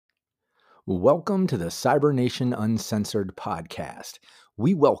Welcome to the Cybernation Uncensored podcast.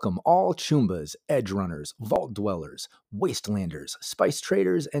 We welcome all Chumbas, Edge Runners, Vault Dwellers, Wastelanders, Spice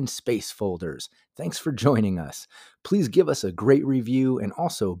Traders, and Space Folders. Thanks for joining us. Please give us a great review and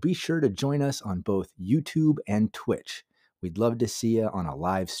also be sure to join us on both YouTube and Twitch. We'd love to see you on a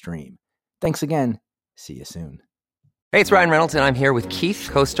live stream. Thanks again. See you soon. Hey, it's Ryan Reynolds, and I'm here with Keith,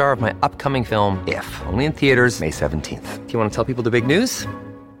 co-star of my upcoming film, If, only in theaters May 17th. Do you want to tell people the big news?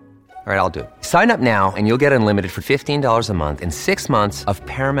 All right, I'll do it. Sign up now and you'll get unlimited for $15 a month and 6 months of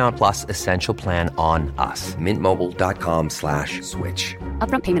Paramount Plus Essential Plan on us. MintMobile.com/switch.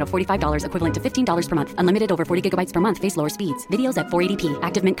 Upfront payment of $45 equivalent to $15 per month. Unlimited over 40 gigabytes per month. Face lower speeds. Videos at 480p.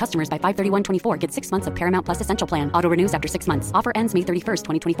 Active Mint customers by 531.24 get 6 months of Paramount Plus Essential Plan. Auto renews after 6 months. Offer ends May 31st,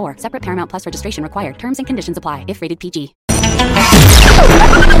 2024. Separate Paramount Plus registration required. Terms and conditions apply if rated PG.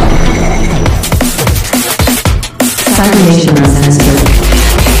 Cybernation Uncensored.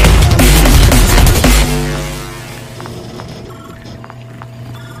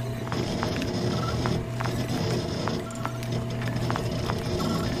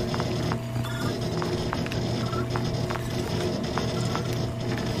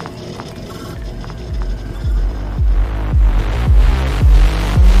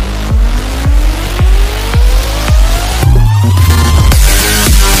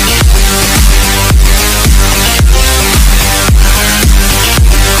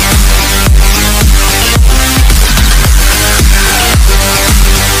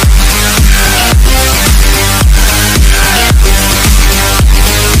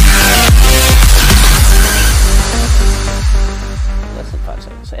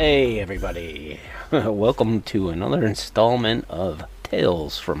 Hey everybody, welcome to another installment of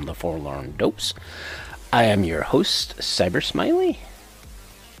Tales from the Forlorn Dopes. I am your host, Cybersmily.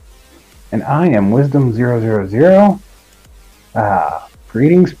 And I am Wisdom000.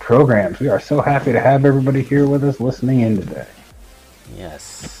 Greetings, programs. We are so happy to have everybody here with us listening in today.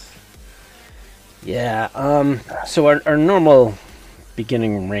 Yes. Yeah, so our normal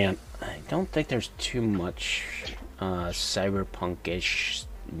beginning rant, I don't think there's too much cyberpunk-ish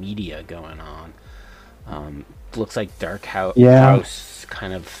media going on. Looks like Dark House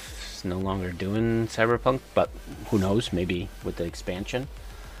kind of is no longer doing cyberpunk, but who knows, maybe with the expansion.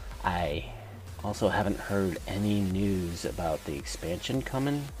 I also haven't heard any news about the expansion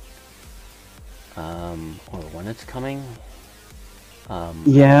coming, or when it's coming.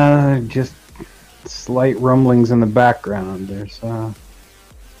 Just slight rumblings in the background. There's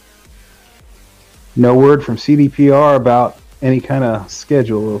no word from CDPR about any kind of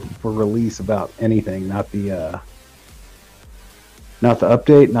schedule for release about anything. Not the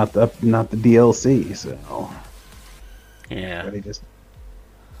update, not the DLC. So yeah, they just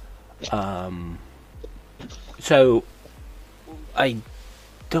So I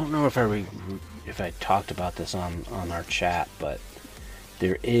don't know if I talked about this on our chat, but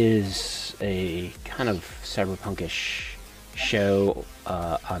there is a kind of cyberpunkish show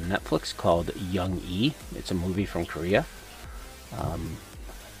on Netflix called Young E. It's a movie from Korea. I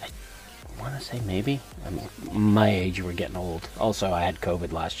want to say maybe. I mean, my age, we're getting old. Also, I had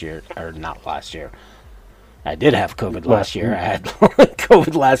COVID last year, or not last year. I did have COVID last year. I had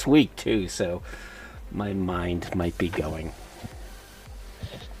COVID last week too, so my mind might be going.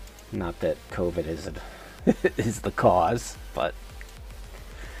 Not that COVID is the cause, but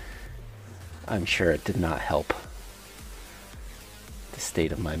I'm sure it did not help the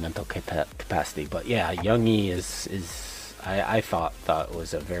state of my mental capacity. But yeah, Young E is I thought it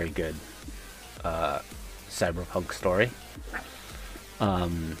was a very good cyberpunk story.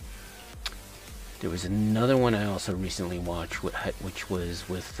 There was another one I also recently watched, which was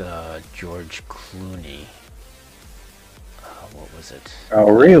with George Clooney. What was it?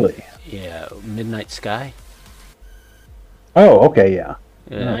 Oh, really? Yeah, Midnight Sky. Oh, okay, yeah.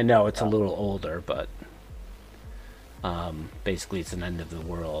 I know it's a little older, but basically it's an end of the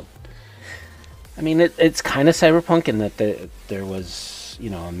world. I mean, it's kind of cyberpunk in that there was,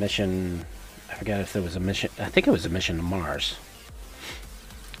 a mission. I forget if there was a mission. I think it was a mission to Mars.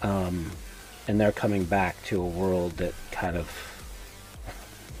 And they're coming back to a world that kind of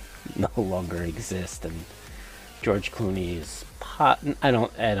no longer exists. And George Clooney is I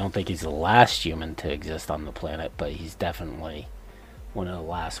don't think he's the last human to exist on the planet, but he's definitely one of the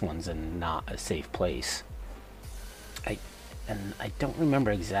last ones in not a safe place. I don't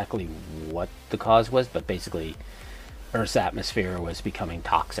remember exactly what the cause was, but basically Earth's atmosphere was becoming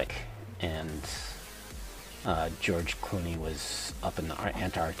toxic, and George Clooney was up in the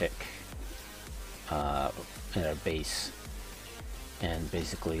Antarctic at a base, and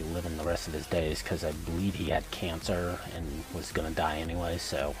basically living the rest of his days, because I believe he had cancer and was going to die anyway,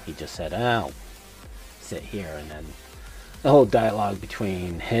 so he just said, "Oh, sit here." And then the whole dialogue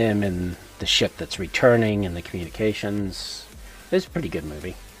between him and the ship that's returning and the communications is a pretty good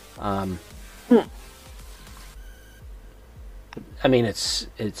movie. I mean, it's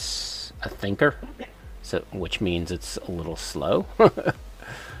a thinker, so which means it's a little slow.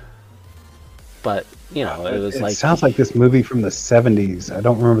 But, you know, it sounds like this movie from the 70s. I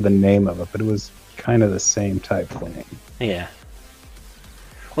don't remember the name of it, but it was kind of the same type thing. Yeah.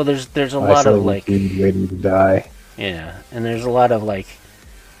 Well, there's a lot of, like... waiting to die. Yeah, and there's a lot of, like,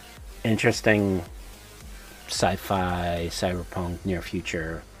 interesting sci-fi, cyberpunk,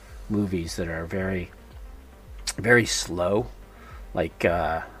 near-future movies that are very, very slow. Like,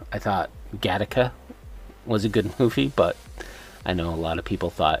 I thought Gattaca was a good movie, but I know a lot of people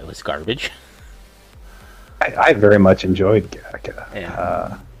thought it was garbage. I very much enjoyed Gattaca.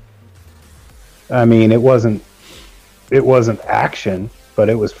 Yeah. I mean, it wasn't action, but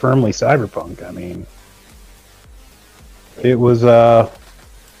it was firmly cyberpunk. I mean, it was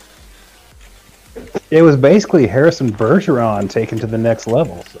basically Harrison Bergeron taken to the next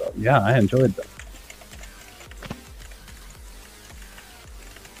level. So yeah, I enjoyed that.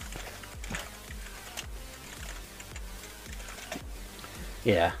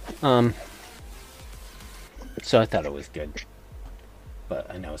 Yeah. So I thought it was good, but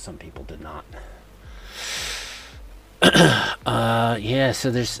I know some people did not. Yeah, so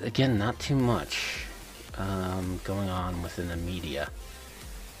there's, again, not too much going on within the media.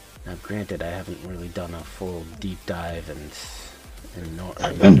 Now, granted, I haven't really done a full deep dive and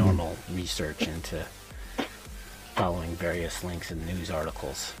normal research into following various links and news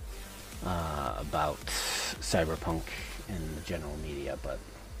articles about cyberpunk in the general media, but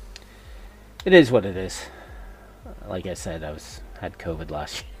it is what it is. Like I said, I had COVID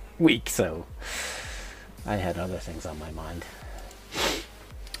last week, so I had other things on my mind.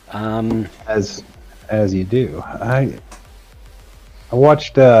 As you do. I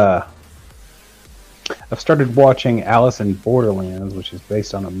watched. I've started watching Alice in Borderlands, which is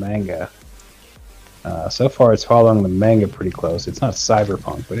based on a manga. So far, it's following the manga pretty close. It's not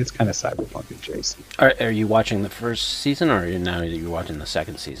cyberpunk, but it's kind of cyberpunk adjacent. Are you watching the first season, or now you're watching the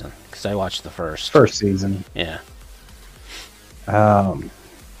second season? Because I watched the first season. Yeah. I'm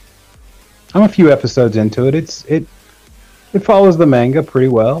a few episodes into it. It follows the manga pretty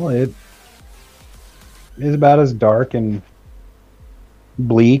well. It is about as dark and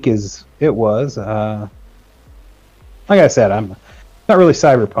bleak as it was. Like I said, I'm not really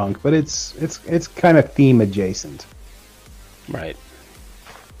cyberpunk, but it's kind of theme adjacent. Right.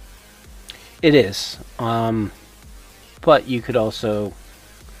 It is. But you could also.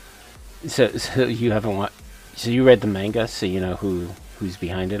 So you haven't watched. So you read the manga, so you know who's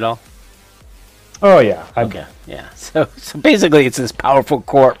behind it all. Oh yeah. Okay. Yeah. So basically, it's this powerful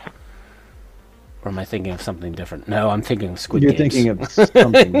corp. Or am I thinking of something different? No, I'm thinking of Squid Games. You're thinking of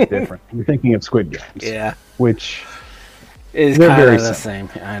something different. You're thinking of Squid Games. Yeah. Which is kind of the same.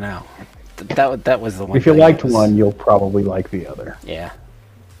 I know. That was the one. If you liked one, you'll probably like the other. Yeah.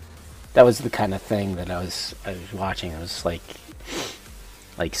 That was the kind of thing that I was watching. It was like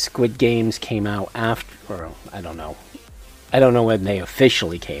Squid Games came out after, or I don't know when they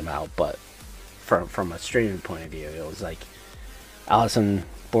officially came out, but from a streaming point of view, it was like Alice in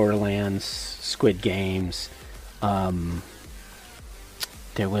Borderlands, Squid Games. There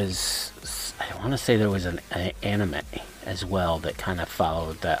was, I want to say there was an anime as well that kind of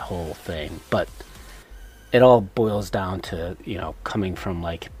followed that whole thing, but it all boils down to, coming from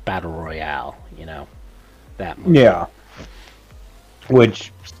like Battle Royale, that movie. Yeah.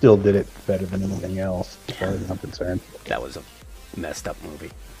 Which still did it better than anything else, as far as I'm concerned. That was a messed up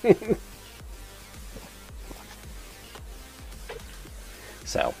movie.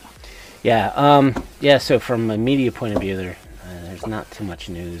 So, yeah, so from a media point of view, there's not too much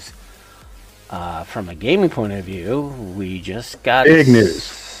news. From a gaming point of view, we just got big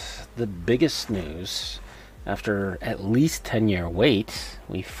news. The biggest news. After at least 10-year wait,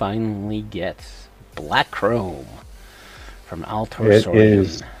 we finally get Black Chrome from Altor.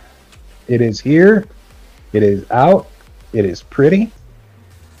 It is here. It is out. It is pretty.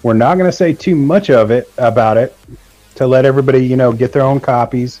 We're not going to say too much about it to let everybody, get their own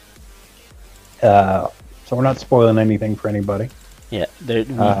copies. So we're not spoiling anything for anybody. Yeah, we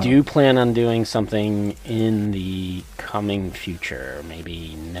do plan on doing something in the coming future,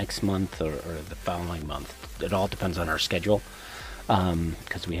 maybe next month or the following month. It all depends on our schedule,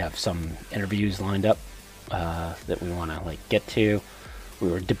 because we have some interviews lined up that we want to get to. We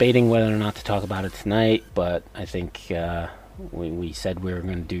were debating whether or not to talk about it tonight, but I think we said we were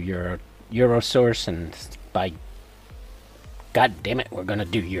going to do Eurosource, and by God damn it, we're going to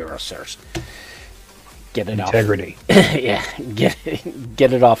do Eurosource. Get it Integrity. Yeah,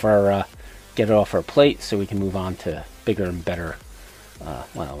 get it off our plate so we can move on to bigger and better. Well,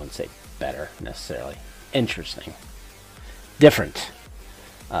 I wouldn't say better necessarily. Interesting, different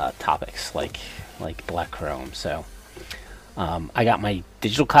topics like Black Chrome. So I got my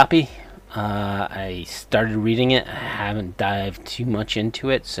digital copy. I started reading it. I haven't dived too much into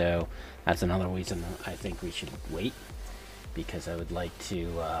it, so that's another reason I think we should wait, because I would like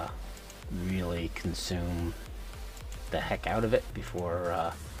to really consume the heck out of it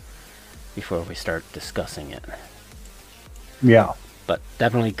before we start discussing it. Yeah. But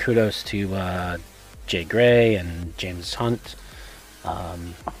definitely kudos to Jay Gray and James Hunt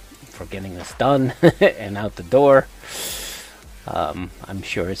for getting this done and out the door. I'm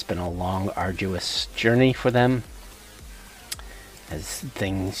sure it's been a long, arduous journey for them as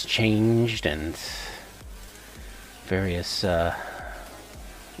things changed and various...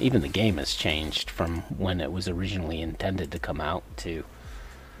 even the game has changed from when it was originally intended to come out to...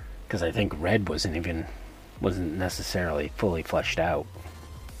 Because I think Red wasn't necessarily fully fleshed out.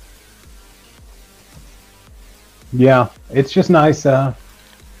 Yeah, it's just nice.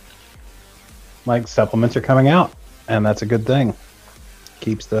 Like, supplements are coming out, and that's a good thing.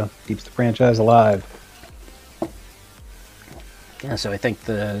 Keeps the franchise alive. Yeah, so I think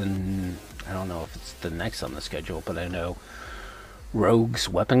I don't know if it's the next on the schedule, but I know Rogue's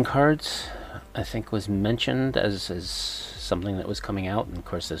weapon cards, I think, was mentioned as something that was coming out, and of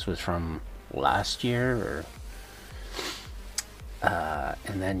course this was from last year.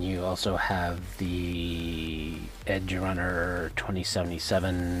 And then you also have the Edge Runner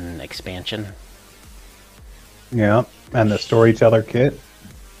 2077 expansion. Yeah, and the Storyteller kit.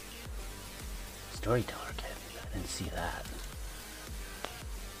 Storyteller kit, I didn't see that.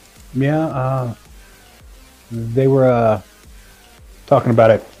 Yeah, they were talking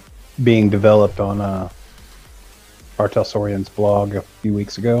about it being developed on Artel Sorian's blog a few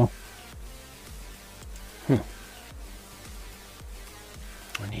weeks ago. I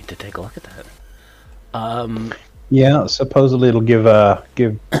need to take a look at that. Yeah, supposedly it'll give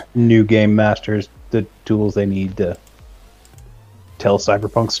new game masters the tools they need to tell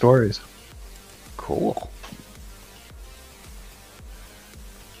cyberpunk stories. Cool.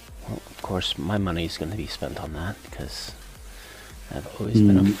 Well, of course, my money's going to be spent on that because I've always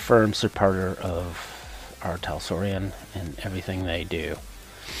been a firm supporter of Artel Sorian and everything they do.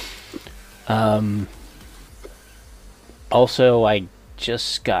 Also, I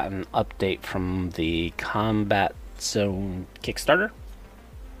just got an update from the Combat Zone Kickstarter.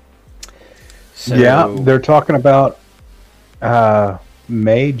 So, yeah, they're talking about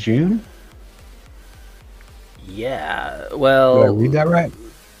May, June. Yeah, well, did I read that right?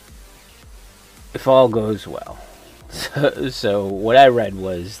 If all goes well. So what I read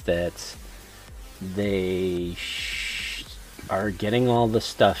was that they are getting all the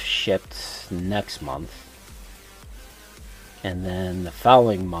stuff shipped next month. And then the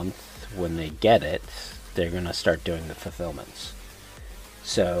following month, when they get it, they're going to start doing the fulfillments.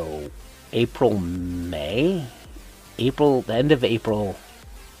 So April, May? The end of April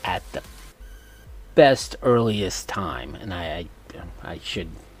at the best earliest time. And I should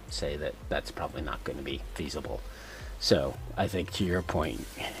say that that's probably not going to be feasible. So I think to your point,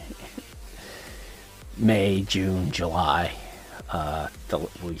 May, June, July,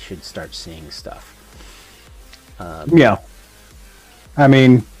 we should start seeing stuff. Yeah. I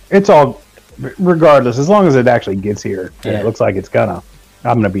mean, it's all, regardless, as long as it actually gets here, and it looks like it's gonna,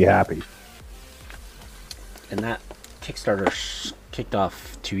 I'm gonna be happy. And that Kickstarter kicked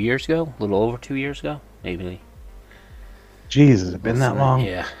off 2 years ago, a little over 2 years ago, maybe. Jesus, has it been that long?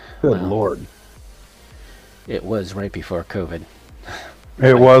 Yeah. Good Lord. It was right before COVID.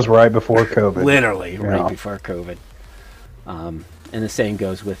 It was right before COVID. Literally right before COVID. And the same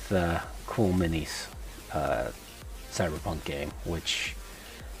goes with Cool Minis Cyberpunk game, which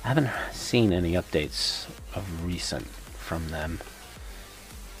I haven't seen any updates of recent from them.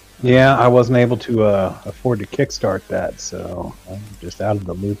 Yeah, I wasn't able to afford to kickstart that, so I'm just out of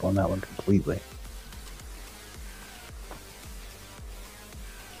the loop on that one completely.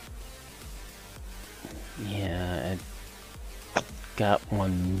 Yeah, I got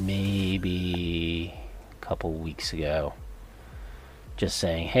one maybe a couple weeks ago. Just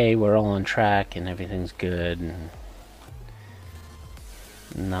saying, hey, we're all on track and everything's good, and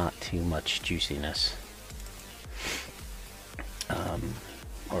not too much juiciness.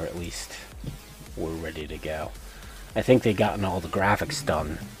 Or at least we're ready to go. I think they gotten all the graphics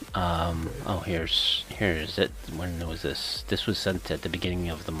done. Here's it. When was this? This was sent at the beginning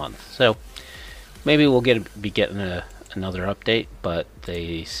of the month. So maybe we'll be getting another update. But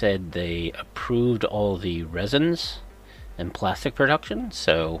they said they approved all the resins and plastic production.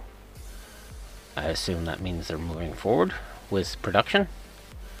 So I assume that means they're moving forward with production.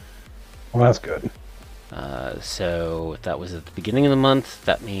 Well, that's good. So if that was at the beginning of the month,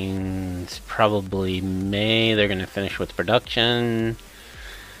 that means probably May they're going to finish with production,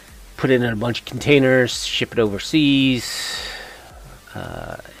 put it in a bunch of containers, ship it overseas,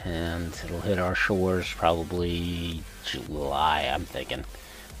 and it'll hit our shores probably July, I'm thinking.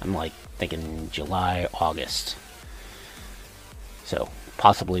 I'm thinking July, August. So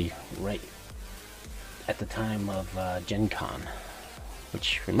possibly right at the time of Gen Con.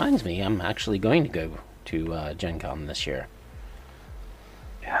 Which reminds me, I'm actually going to go to Gen Con this year.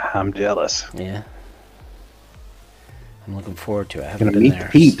 Yeah, I'm jealous. Yeah. I'm looking forward to it. I haven't Gonna been meet there. the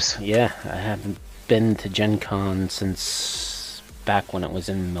peeps. Yeah, I haven't been to Gen Con since back when it was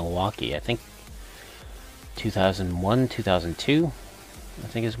in Milwaukee. I think 2001, 2002, I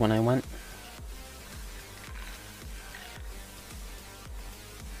think is when I went.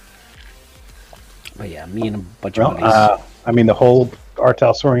 But yeah, me and a bunch of buddies. I mean, the whole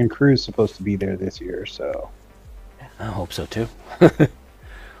Artalsaurian crew is supposed to be there this year, so... I hope so, too.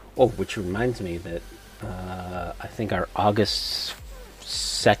 Oh, which reminds me that I think our August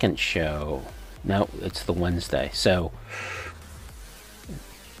 2nd show... No, it's the Wednesday, so...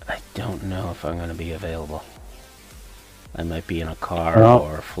 I don't know if I'm going to be available. I might be in a car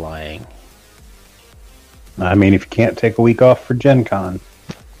or flying. I mean, if you can't take a week off for Gen Con,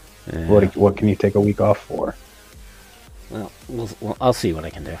 Yeah. what can you take a week off for? Well, I'll see what I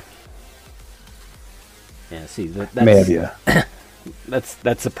can do. Yeah, see that's Maybe.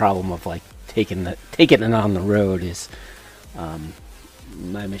 that's the problem of taking it on the road is,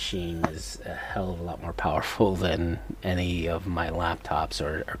 my machine is a hell of a lot more powerful than any of my laptops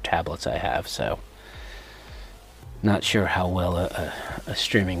or tablets I have. So, not sure how well a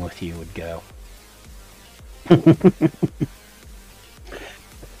streaming with you would go.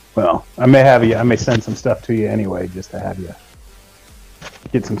 Well, I may send some stuff to you anyway, just to have you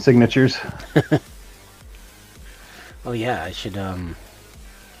get some signatures. Oh yeah, I should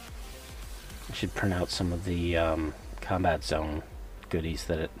print out some of the Combat Zone goodies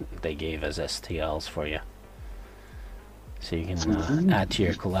that they gave as STLs for you, so you can add to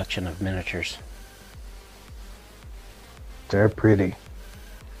your collection of miniatures. They're pretty.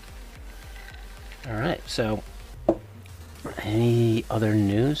 All right, so any other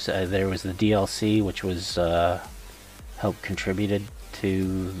news? There was the DLC, which was helped contributed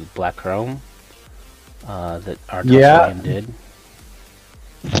to Black Chrome that our did.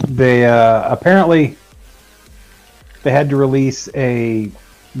 They apparently they had to release a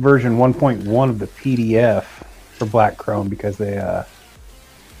version 1.1 of the PDF for Black Chrome because they I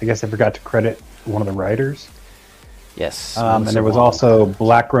guess they forgot to credit one of the writers. Yes, and there was also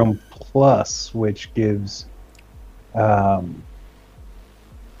Black Chrome Plus, which gives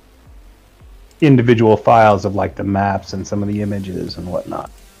individual files of the maps and some of the images and whatnot.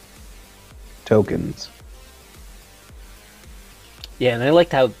 Tokens. Yeah, and I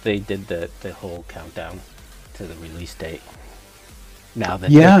liked how they did the whole countdown to the release date. Now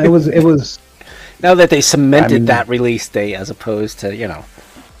that it was now that they cemented that release date as opposed to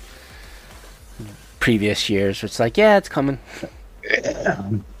previous years, it's it's coming.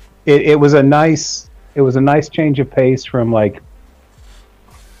 It was a nice change of pace from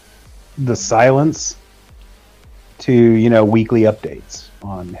the silence to weekly updates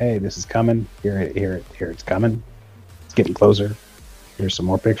on, hey, this is coming, here it's coming, it's getting closer, here's some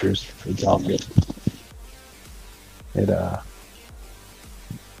more pictures. It's all good.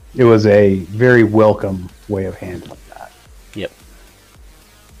 It was a very welcome way of handling that. Yep.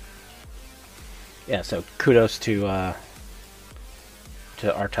 Yeah, so kudos to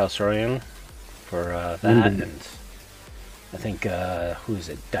Artalsaurian for that, and I think who is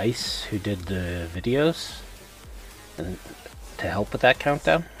it, Dice, who did the videos and to help with that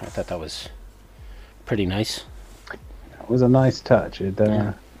countdown. I thought that was pretty nice. It was a nice touch. It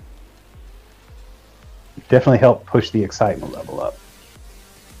definitely helped push the excitement level up.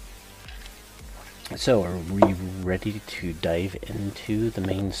 So, are we ready to dive into the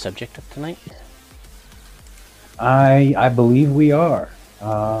main subject of tonight? I believe we are.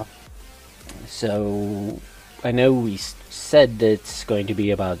 So, I know we said that it's going to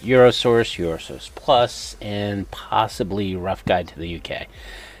be about Eurosource, Eurosource Plus, and possibly Rough Guide to the UK.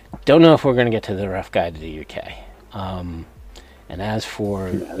 Don't know if we're going to get to the Rough Guide to the UK. And And as for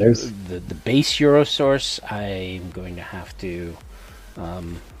there's the base Eurosource, I'm going to have to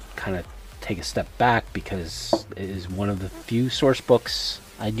kind of take a step back because it is one of the few source books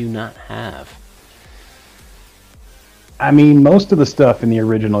I do not have. I mean, most of the stuff in the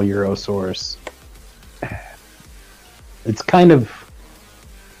original Eurosource, it's kind of,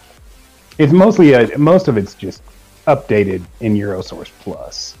 it's mostly most of it's just updated in Eurosource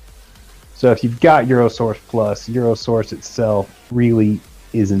Plus. So if you've got Eurosource Plus, Eurosource itself really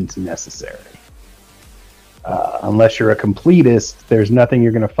isn't necessary. Unless you're a completist, there's nothing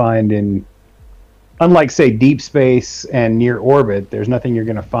you're going to find in, unlike, say, Deep Space and Near Orbit, there's nothing you're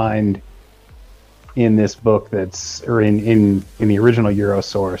going to find in this book that's, or in the original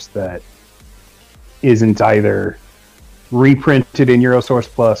Eurosource that isn't either reprinted in Eurosource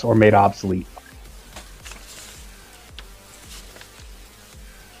Plus or made obsolete.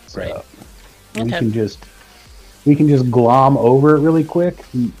 So Right. we Okay. can just glom over it really quick.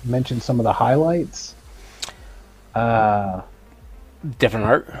 Mention some of the highlights. Different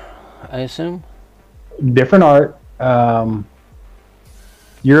art, I assume? Different art.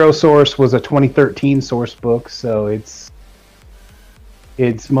 Eurosource was a 2013 source book, so it's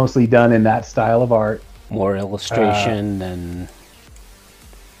mostly done in that style of art. More illustration than...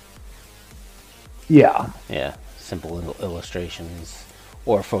 Yeah. Yeah, simple illustrations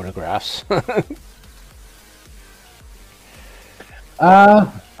or photographs.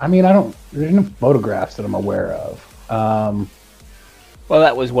 I mean, there's no photographs that I'm aware of. Well,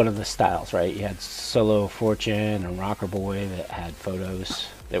 that was one of the styles, right? You had Solo Fortune and Rocker Boy that had photos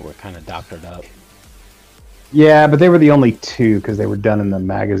that were kind of doctored up. Yeah, but they were the only two because they were done in the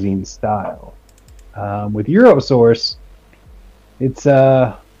magazine style. With Eurosource, it's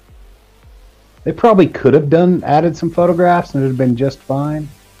they probably could have added some photographs and it would have been just fine.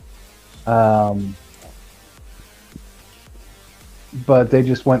 But they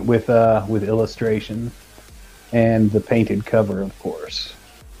just went with illustration and the painted cover, of course.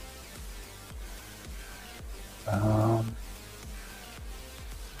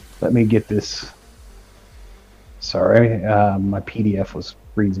 Let me get this. Sorry, my PDF was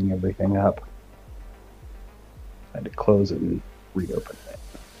freezing everything up. I had to close it and reopen it.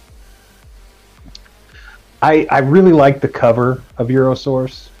 I really like the cover of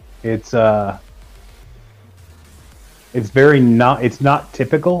Eurosource. It's not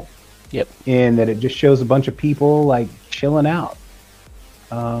typical. Yep. In that it just shows a bunch of people like chilling out.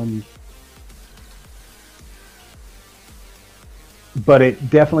 But it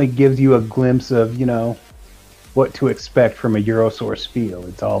definitely gives you a glimpse of, what to expect from a Eurosource feel.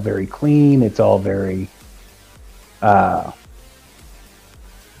 It's all very clean. It's all very,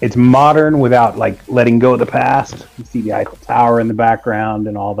 it's modern without like letting go of the past. You see the Eiffel Tower in the background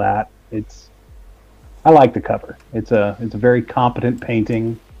and all that. I like the cover. It's a very competent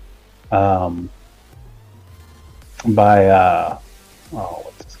painting. By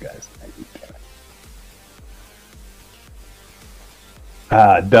what's this guy's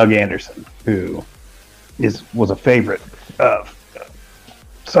name? Doug Anderson, who was a favorite of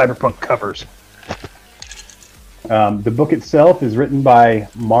cyberpunk covers. The book itself is written by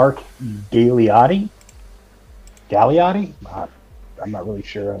Mark Gagliotti. I'm not really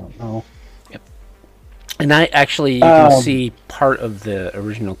sure. I don't know. Yep. And you can see part of the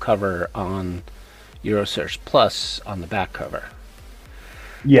original cover on Eurosource Plus on the back cover.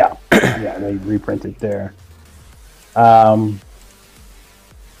 Yeah, yeah, they reprinted there.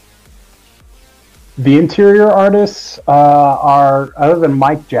 The interior artists are, other than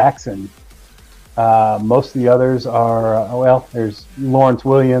Mike Jackson, most of the others are, there's Lawrence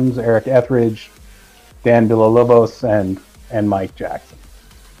Williams, Eric Etheridge, Dan Villalobos, and Mike Jackson.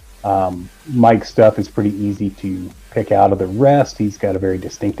 Mike's stuff is pretty easy to pick out of the rest. He's got a very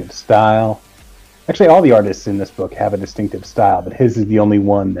distinctive style. Actually, all the artists in this book have a distinctive style, but his is the only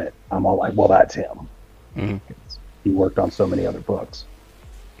one that I'm all like, well, that's him. Mm-hmm. He worked on so many other books.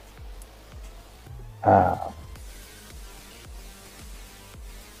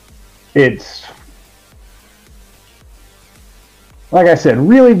 It's like I said,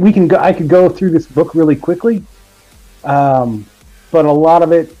 really, I could go through this book really quickly, but a lot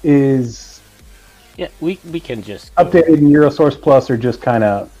of it is we can just updated in Eurosource Plus or just kind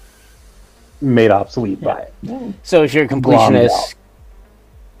of made obsolete by it. So if you're a completionist,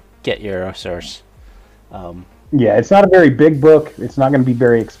 get Eurosource. Yeah, it's not a very big book. It's not going to be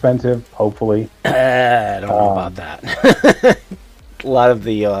very expensive, hopefully. I don't know about that. A lot of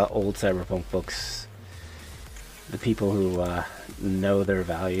the old cyberpunk books, the people who know their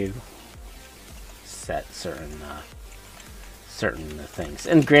value set certain things.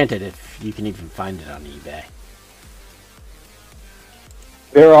 And granted, if you can even find it on eBay.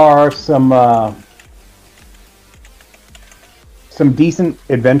 There are some decent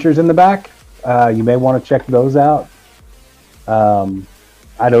adventures in the back. You may want to check those out.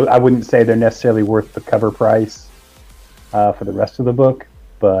 I wouldn't say they're necessarily worth the cover price for the rest of the book,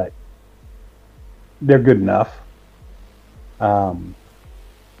 but they're good enough.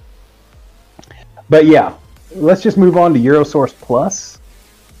 But yeah, let's just move on to Eurosource Plus,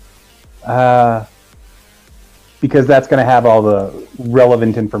 because that's going to have all the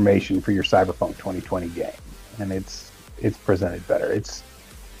relevant information for your Cyberpunk 2020 game, and it's presented better. It's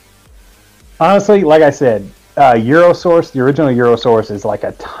honestly, like I said, Eurosource, the original Eurosource, is like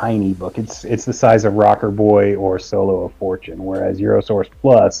a tiny book. It's the size of Rocker Boy or Solo of Fortune, whereas Eurosource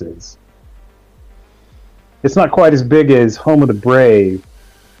Plus it's not quite as big as Home of the Brave,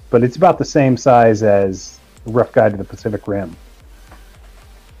 but it's about the same size as Rough Guide to the Pacific Rim.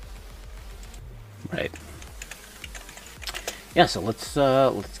 Right. Yeah, so let's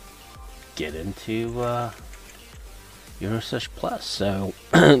get into Eurosource Plus. So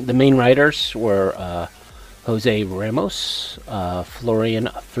the main writers were Jose Ramos, Florian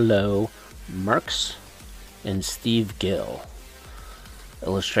Flo Marks, and Steve Gill.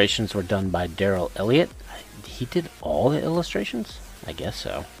 Illustrations were done by Daryl Elliott. He did all the illustrations? I guess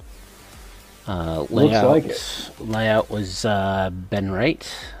so. Layout was Ben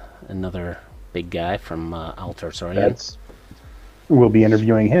Wright, another big guy from Altor. We'll be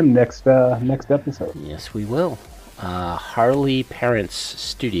interviewing him next episode. Yes, we will. Harley Parents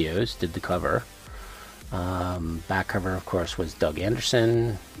Studios did the cover. Back cover, of course, was Doug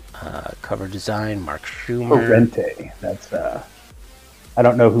Anderson. Cover design, Mark Schumer. Parente. That's I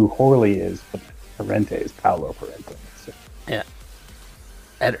don't know who Horley is, but Parente is Paolo Parente. So. Yeah.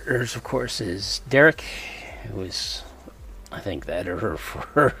 Editors, of course, is Derek, who was, I think, the editor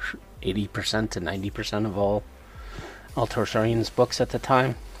for 80% to 90% of all Altor books at the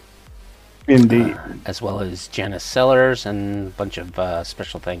time. Indeed. As well as Janice Sellers, and a bunch of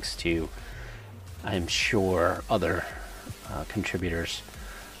special thanks to, I'm sure, other contributors.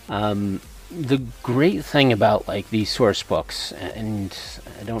 The great thing about these source books, and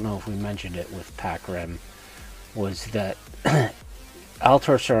I don't know if we mentioned it with Pac Rim, was that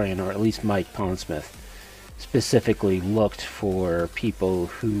Altor, or at least Mike Pondsmith, specifically looked for people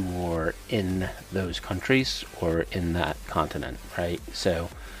who were in those countries or in that continent, right? So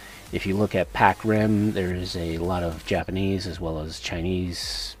if you look at Pac Rim, there's a lot of Japanese as well as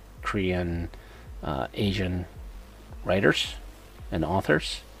Chinese, Korean, Asian writers and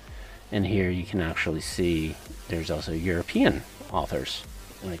authors. And here you can actually see there's also European authors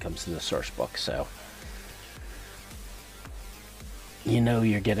when it comes to the source book. So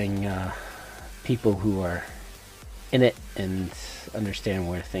you're getting people who are in it and understand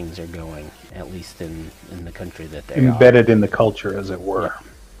where things are going, at least in the country that they're embedded in the culture, as it were. Yeah.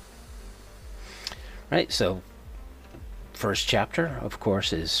 Right, so first chapter, of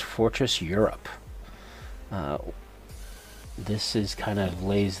course, is Fortress Europe. This is kind of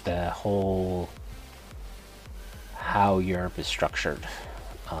lays the whole how Europe is structured,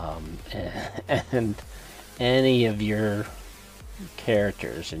 and any of your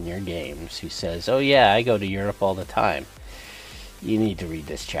characters in your games who says, "Oh yeah, I go to Europe all the time," you need to read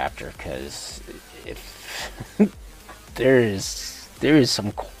this chapter, because if there is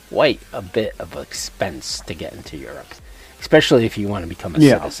some quite a bit of expense to get into Europe, especially if you want to become a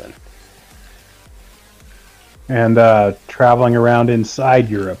citizen. And traveling around inside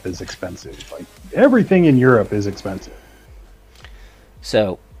Europe is expensive. Everything in Europe is expensive.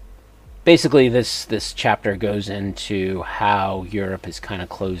 So basically this chapter goes into how Europe has kind of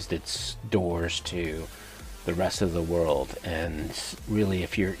closed its doors to the rest of the world. And really,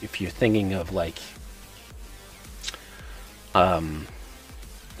 if you're thinking of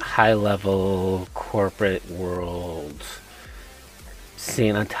high level corporate world,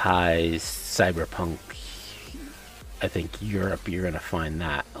 sanitized cyberpunk, I think Europe, you're going to find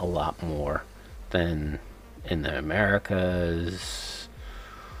that a lot more than in the Americas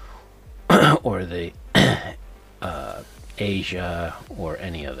or the Asia or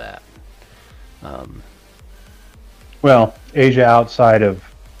any of that. Well, Asia outside of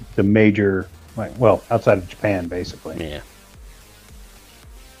the major, outside of Japan, basically. Yeah.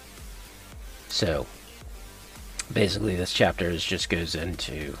 So basically this chapter just goes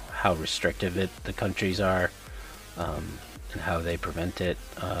into how restrictive the countries are, and how they prevent it.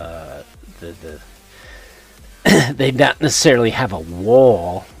 They not necessarily have a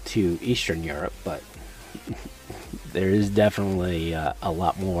wall to Eastern Europe, but there is definitely a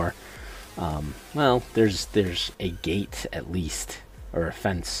lot more. There's a gate at least, or a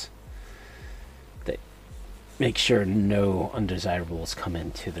fence, that make sure no undesirables come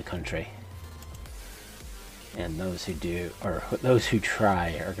into the country. And those who do, or those who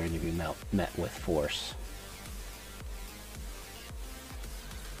try, are going to be met with force.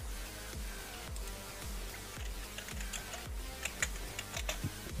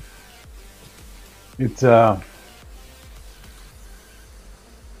 It's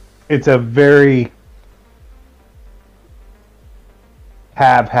a very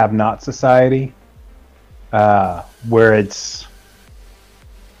have not society, where it's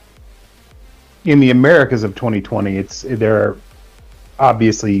in the Americas of 2020. There are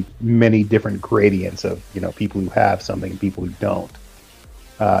obviously many different gradients of people who have something and people who don't.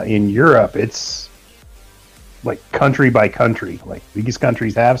 In Europe, it's like country by country. Like these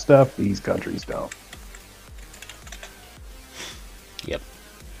countries have stuff, these countries don't. Yep.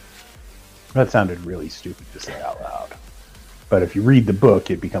 That sounded really stupid to say out loud. But if you read the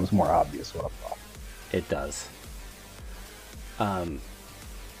book, it becomes more obvious what I'm talking. It does. I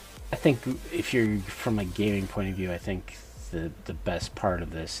think if you're from a gaming point of view, I think the best part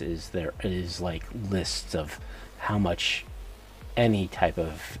of this is there is like lists of how much any type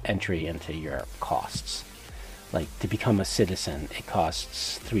of entry into Europe costs. Like to become a citizen, it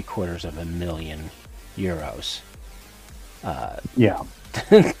costs €750,000. Yeah.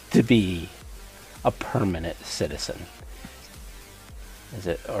 To be a permanent citizen. Is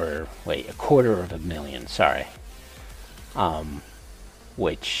it, or wait, $250,000, sorry.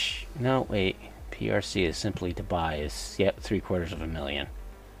 Which, no, wait, PRC is simply to buy is, yep, $750,000.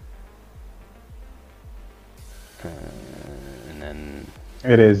 And then...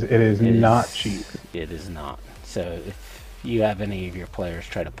 It is not cheap. It is not. So if you have any of your players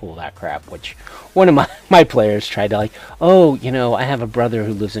try to pull that crap, which one of my players tried to like, oh, I have a brother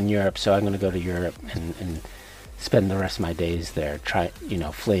who lives in Europe, so I'm going to go to Europe and spend the rest of my days there,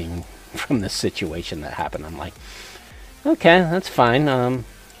 fleeing from the situation that happened. I'm like, okay, that's fine.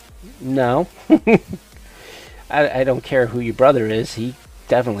 No. I don't care who your brother is. He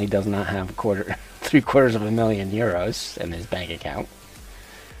definitely does not have €750,000 in his bank account.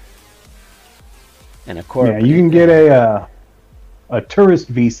 And a quarter. Yeah, you can get a tourist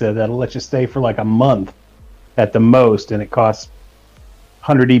visa that'll let you stay for like a month at the most, and it costs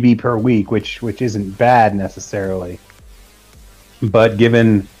 100 EB per week, which isn't bad necessarily. But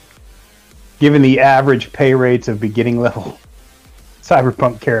given the average pay rates of beginning level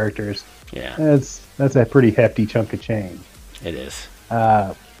cyberpunk characters, yeah, that's a pretty hefty chunk of change. It is.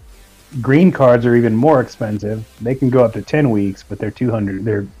 Green cards are even more expensive. They can go up to 10 weeks, but they're 200.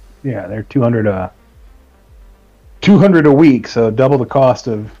 They're 200 a week, so double the cost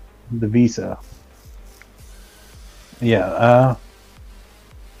of the visa. Yeah,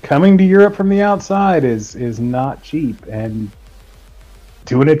 coming to Europe from the outside is not cheap, and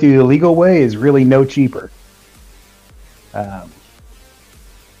doing it the illegal way is really no cheaper. At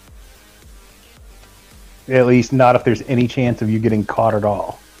least not if there's any chance of you getting caught at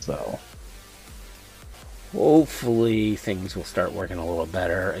all. So hopefully things will start working a little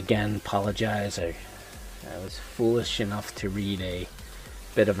better. Again, apologize. I was foolish enough to read a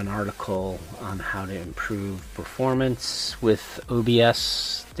bit of an article on how to improve performance with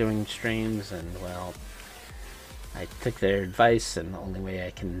OBS doing streams, and well, I took their advice, and the only way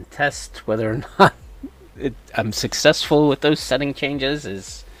I can test whether or not I'm successful with those setting changes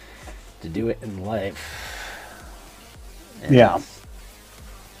is to do it in live. And yeah.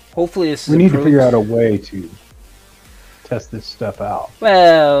 Hopefully this we need to figure out a way to test this stuff out.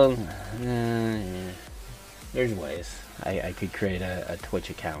 Well, there's ways. I could create a Twitch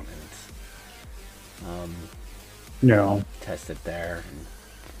account and test it there and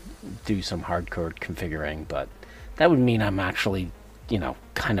do some hardcore configuring, but that would mean I'm actually,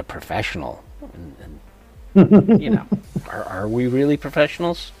 kind of professional. And are we really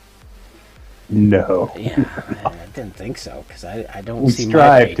professionals? No. Yeah, I didn't think so, because I don't we see my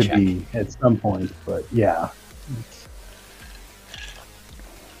strive paycheck. to be at some point, but yeah.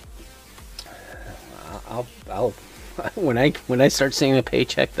 I'll when I start seeing a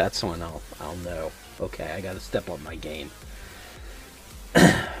paycheck, that's when I'll know. Okay, I got to step up my game.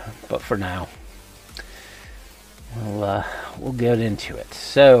 But for now, we'll get into it.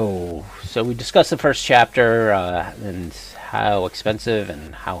 So we discussed the first chapter and how expensive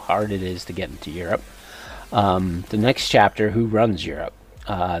and how hard it is to get into Europe. The next chapter, who runs Europe?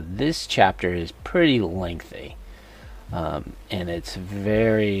 This chapter is pretty lengthy, and it's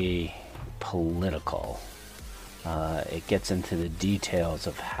very political. It gets into the details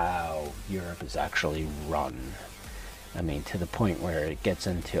of how Europe is actually run. I mean, to the point where it gets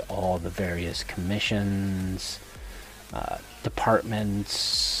into all the various commissions,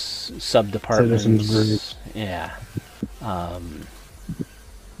 departments, sub-departments. groups. Yeah.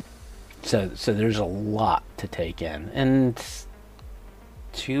 So there's a lot to take in, and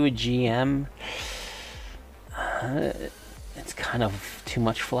to a GM, it's kind of too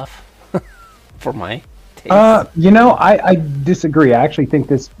much fluff for my taste. I disagree. I actually think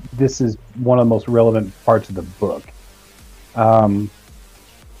this is one of the most relevant parts of the book,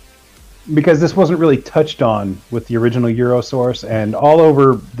 because this wasn't really touched on with the original Eurosource, and all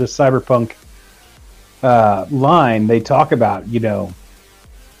over the Cyberpunk line, they talk about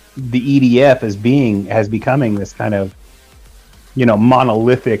the EDF as becoming this kind of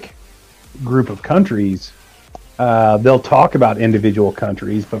monolithic group of countries. They'll talk about individual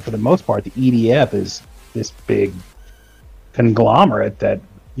countries, but for the most part, the EDF is this big conglomerate that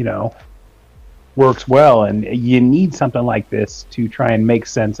works well, and you need something like this to try and make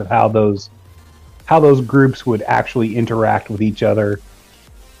sense of how those groups would actually interact with each other,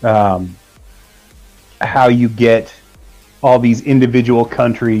 how you get all these individual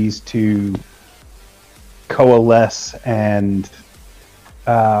countries to coalesce and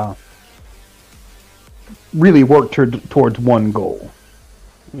really work towards one goal,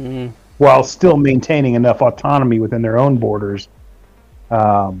 while still maintaining enough autonomy within their own borders.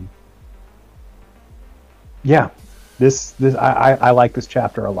 I like this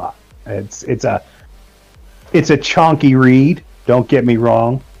chapter a lot. It's a chonky read. Don't get me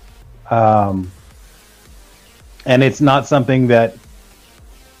wrong. And it's not something that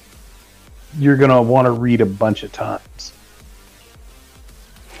you're going to want to read a bunch of times.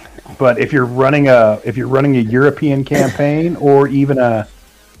 But if you're running a European campaign, or even a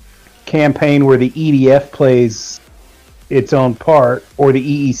campaign where the EDF plays its own part, or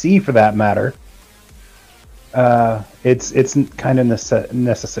the EEC for that matter, it's kind of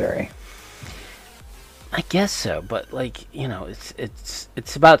necessary. I guess so, but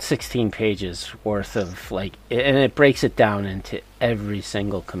it's about 16 pages worth of and it breaks it down into every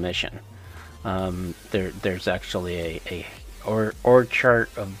single commission. There's actually a org chart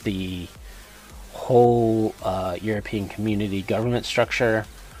of the whole European Community government structure,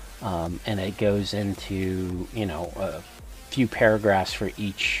 and it goes into a few paragraphs for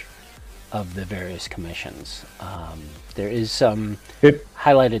each of the various commissions. There is some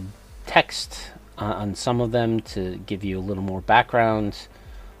highlighted text on some of them to give you a little more background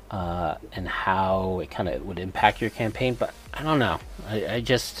and how it kind of would impact your campaign, but I don't know. I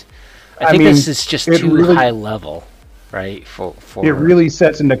think this is just too high level, right? For it really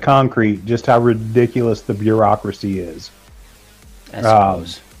sets into concrete just how ridiculous the bureaucracy is. I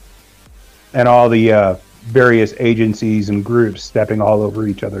suppose. And all the various agencies and groups stepping all over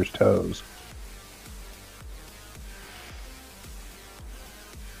each other's toes.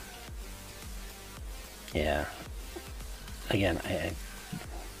 Yeah. Again,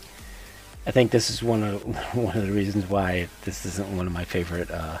 I think this is one of the reasons why this isn't one of my favorite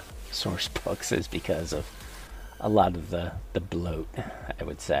source books, is because of a lot of the bloat, I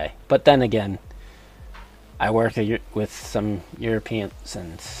would say. But then again, I work with some Europeans,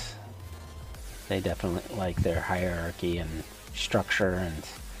 and they definitely like their hierarchy and structure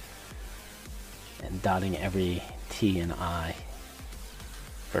and dotting every T and I,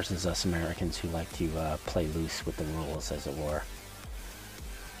 versus us Americans who like to play loose with the rules, as it were.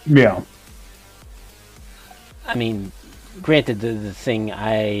 Yeah. I mean, granted, the thing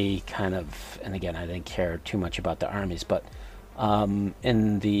I kind of, and again, I didn't care too much about the armies, but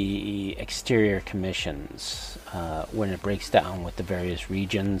in the exterior commissions, when it breaks down with the various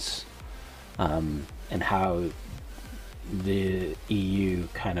regions, and how the EU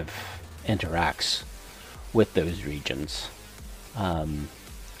kind of interacts with those regions,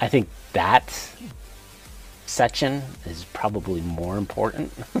 I think that section is probably more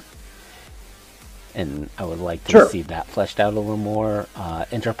important. And I would like to see that fleshed out a little more.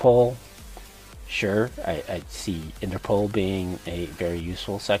 Interpol, sure, I see Interpol being a very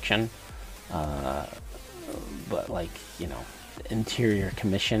useful section. But Interior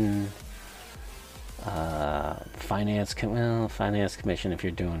Commission, Finance Commission if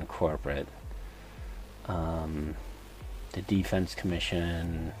you're doing corporate. The Defense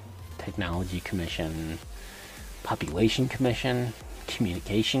Commission, Technology Commission, Population Commission,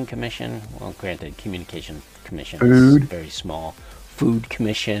 Communication Commission. Well, granted, Communication Commission is very small. Food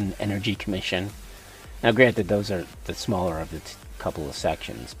Commission, Energy Commission. Now, granted, those are the smaller of the couple of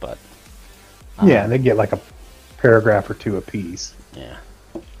sections, but yeah, they get like a paragraph or two apiece. Yeah.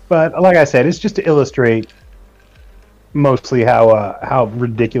 But like I said, it's just to illustrate mostly how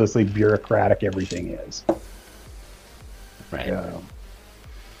ridiculously bureaucratic everything is. Right.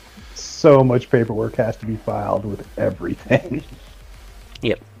 So much paperwork has to be filed with everything.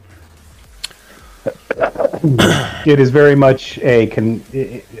 Yep. It is very much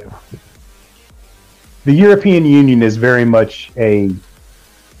the European Union is very much a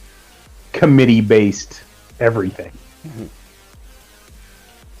committee-based everything. Mm-hmm.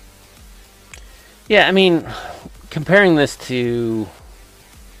 Yeah, I mean, comparing this to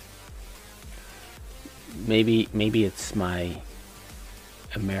maybe it's my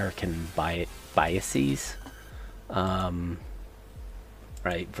American biases, right?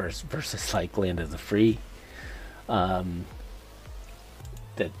 Versus like Land of the Free, that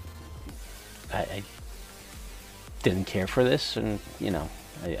I didn't care for this, and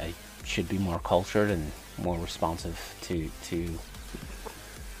I should be more cultured and more responsive to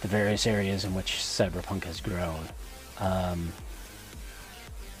the various areas in which cyberpunk has grown.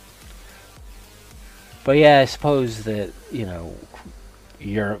 But yeah, I suppose that,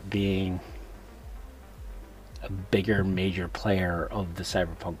 Europe being a bigger major player of the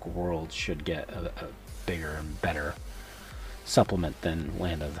cyberpunk world should get a bigger and better supplement than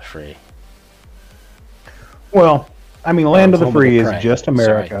Land of the Free. Well, I mean, Land of the Free is Prey. just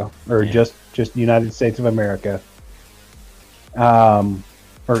America, or just United States of America. Home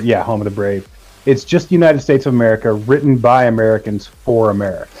of the Brave. It's just United States of America, written by Americans for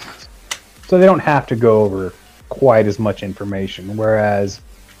Americans. So they don't have to go over quite as much information. Whereas,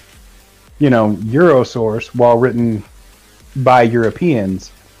 Eurosource, while written by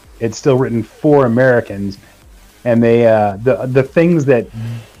Europeans, it's still written for Americans, and they the things that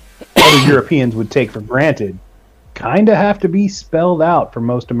other Europeans would take for granted kind of have to be spelled out for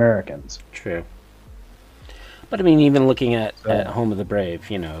most Americans. True. But I mean, even looking at Home of the Brave,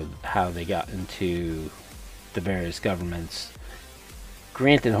 how they got into the various governments.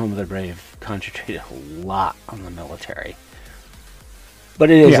 Granted, Home of the Brave concentrated a lot on the military.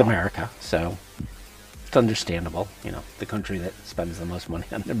 But it is America, so it's understandable. The country that spends the most money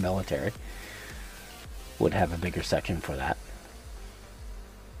on their military would have a bigger section for that.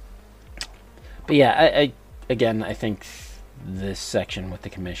 But yeah, I think this section with the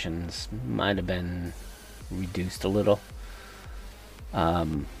commissions might have been reduced a little.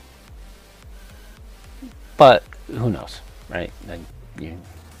 But who knows, right? I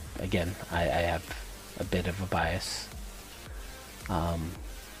have a bit of a bias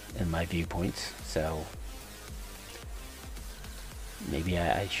in my viewpoints, so maybe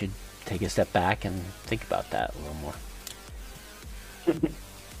I should take a step back and think about that a little more.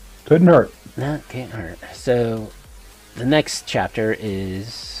 Couldn't hurt. No, can't hurt. So the next chapter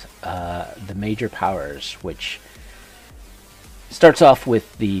is the major powers, which starts off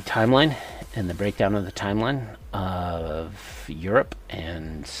with the timeline and the breakdown of the timeline of Europe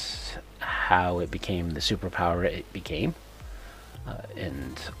and how it became the superpower it became,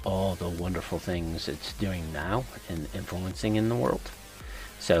 and all the wonderful things it's doing now and influencing in the world.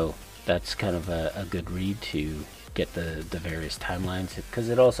 So that's kind of a good read to get the various timelines, because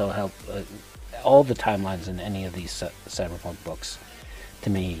it also helped all the timelines in any of these cyberpunk books, to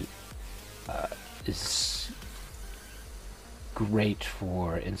me, is great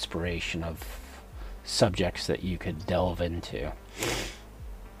for inspiration of subjects that you could delve into.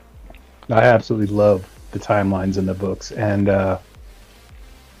 I absolutely love the timelines in the books, and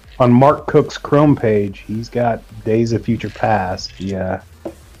on Mark Cook's Chrome page, he's got Days of Future Past, the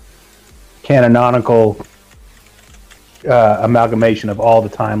canonical amalgamation of all the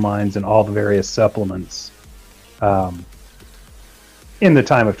timelines and all the various supplements in the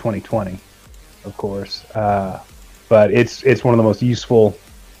time of 2020, of course. But it's one of the most useful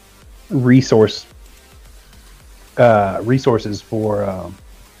resources for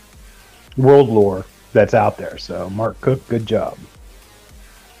world lore that's out there. So Mark Cook, good job.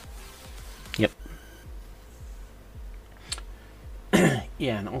 Yep.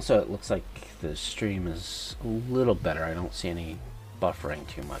 Yeah, and also it looks like the stream is a little better. I don't see any buffering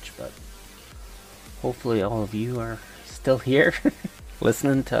too much, but hopefully all of you are still here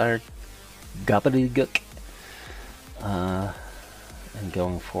listening to our gobbledygook and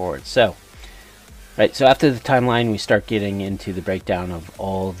going forward. So after the timeline, we start getting into the breakdown of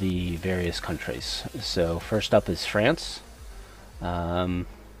all the various countries. So first up is France.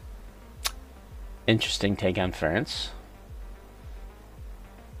 Interesting take on France.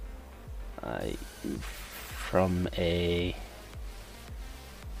 From a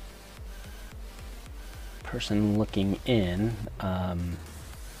person looking in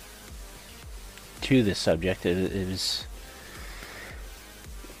to this subject, it's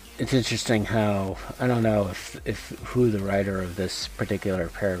interesting how, I don't know if who the writer of this particular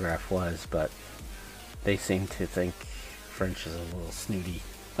paragraph was, but they seem to think French is a little snooty,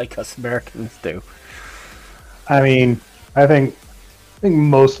 like us Americans do. I mean, I think think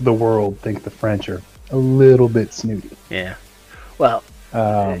most of the world think the French are a little bit snooty. Yeah. Well,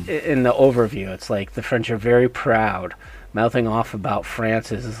 in the overview, it's like the French are very proud. Mouthing off about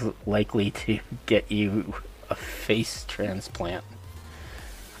France is likely to get you a face transplant.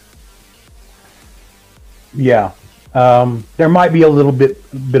 Yeah. There might be a little bit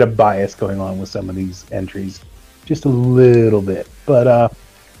of bias going on with some of these entries. Just a little bit. But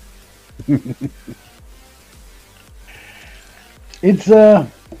it's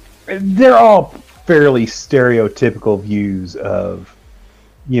they're all fairly stereotypical views of,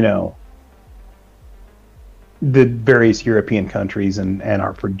 you know, the various European countries and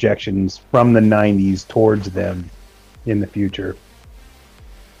our projections from the 90s towards them in the future.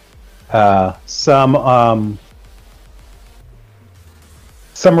 Some are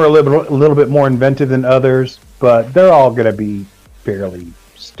a little bit more inventive than others, but they're all going to be fairly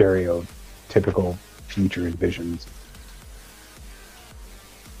stereotypical future envisions.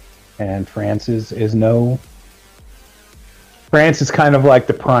 And France is kind of like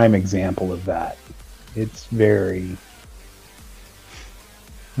the prime example of that. It's very,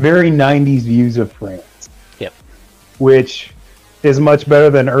 very 90s views of France. Yep. Which is much better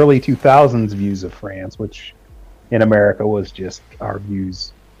than early 2000s views of France, which in America was just our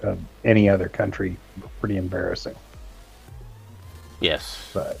views of any other country. Pretty embarrassing.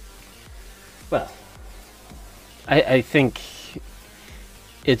 Yes. But, well, I think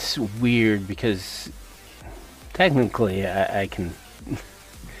it's weird because technically I can...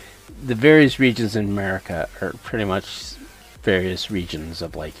 The various regions in America are pretty much various regions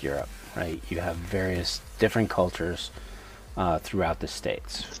of like Europe, right? You have various different cultures throughout the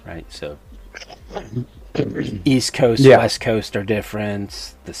states, right? So East Coast, West Coast are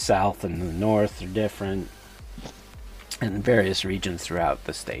different. The South and the North are different. And various regions throughout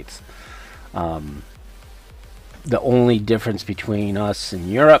the states. The only difference between us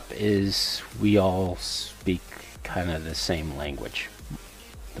and Europe is we all speak kind of the same language.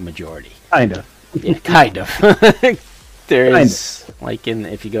 The majority. Kind of. Yeah, kind of. There is, like,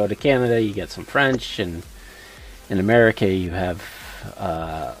 if you go to Canada, you get some French, and in America, you have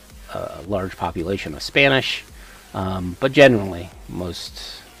a large population of Spanish, but generally,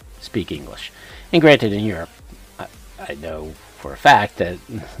 most speak English. And granted, in Europe, I know for a fact that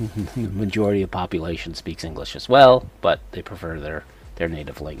the majority of population speaks English as well, but they prefer their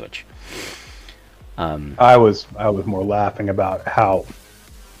native language. I was more laughing about how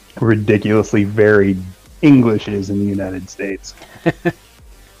ridiculously varied English is in the United States. What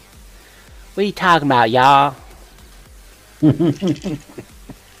are you talking about, y'all?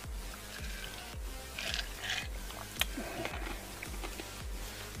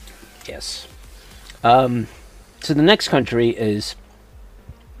 Yes. So the next country is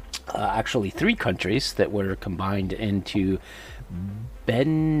actually 3 countries that were combined into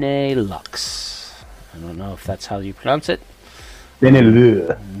Benelux. I don't know if that's how you pronounce it.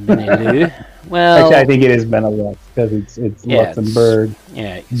 Benelux. Benelux. Well, actually, I think it is Benelux because it's Luxembourg,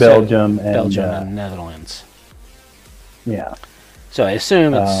 Belgium, and Netherlands. Yeah. So I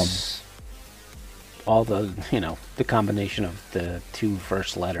assume it's all the the combination of the 2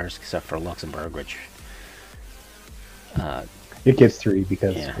 first letters, except for Luxembourg, which it gets 3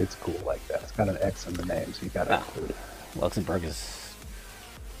 because it's cool like that. It's got an X in the name, so you got to include it. Luxembourg is,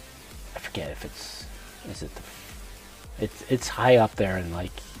 I forget if it's high up there in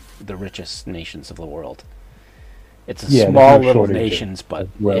like the richest nations of the world. It's a small little nations, but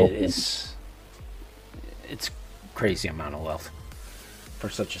it's crazy amount of wealth for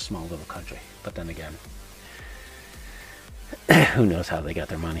such a small little country. But then again, who knows how they got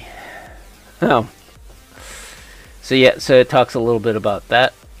their money? So it talks a little bit about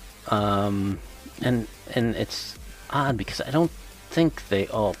that, and it's odd because I don't think they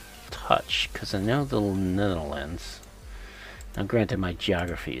all touch, because I know the Netherlands. Now, granted, my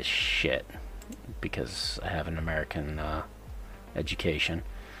geography is shit because I have an American education.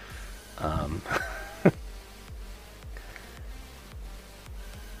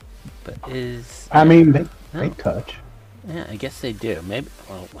 But they touch. Yeah, I guess they do.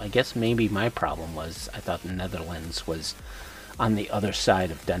 Maybe my problem was I thought the Netherlands was on the other side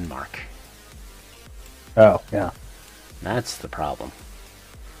of Denmark. Oh, yeah. That's the problem.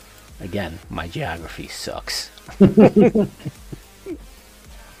 Again, my geography sucks.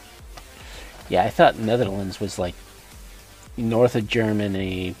 Yeah, I thought Netherlands was like north of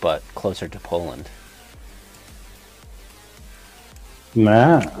Germany, but closer to Poland.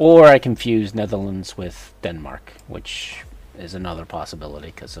 Nah. Or I confused Netherlands with Denmark, which is another possibility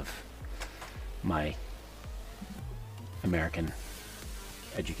because of my American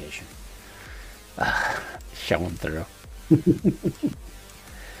education. Showing through.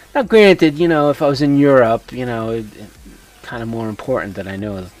 Now, granted, if I was in Europe, it kind of more important that I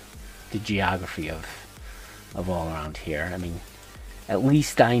know the geography of all around here. I mean, at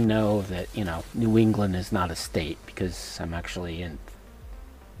least I know that, New England is not a state because I'm actually in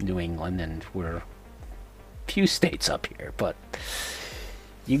New England and we're few states up here. But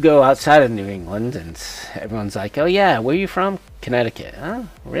you go outside of New England and everyone's like, oh yeah, where are you from? Connecticut. Oh,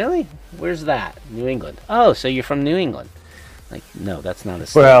 really? Where's that? New England. Oh, so you're from New England. Like, no, that's not a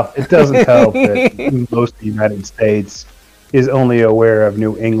state. Well, it doesn't help that most of the United States is only aware of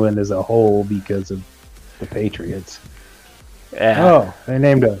New England as a whole because of the Patriots. Yeah. Oh, they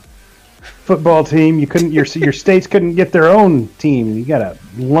named a football team. You couldn't. Your states couldn't get their own team. You gotta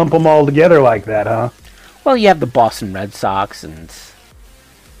lump them all together like that, huh? Well, you have the Boston Red Sox and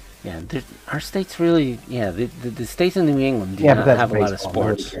our states really. Yeah, the states in New England do not have a lot of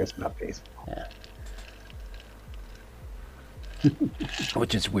sports. Nobody cares about baseball. Yeah.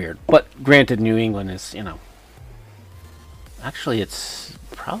 Which is weird. But granted, New England is, actually it's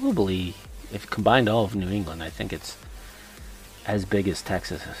probably, if combined all of New England, I think it's as big as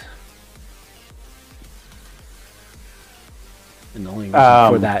Texas is. And the only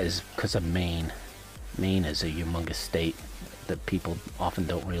reason for that is because of Maine. Maine is a humongous state that people often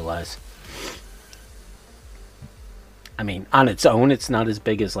don't realize. I mean, on its own, it's not as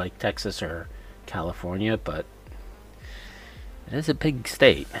big as like Texas or California, but it is a big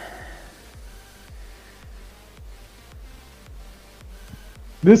state.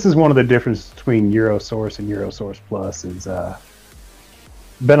 This is one of the differences between Eurosource and Eurosource Plus is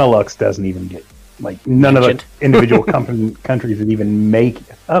Benelux doesn't even get, like, none of the individual countries that even make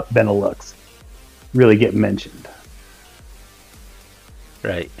up Benelux really get mentioned.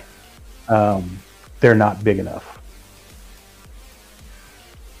 Right. They're not big enough.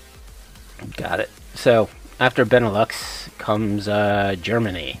 Got it. So, after Benelux comes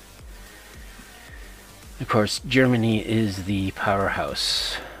Germany. Of course, Germany is the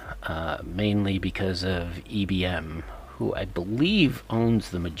powerhouse, mainly because of EBM, who I believe owns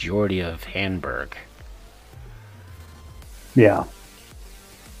the majority of Hamburg. Yeah.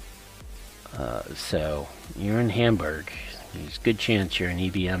 So, you're in Hamburg. There's a good chance you're an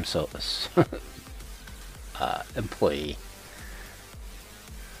EBM employee.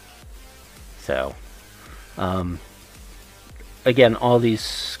 So, again, all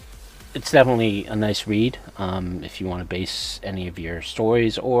these, it's definitely a nice read if you want to base any of your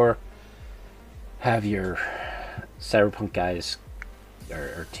stories or have your cyberpunk guys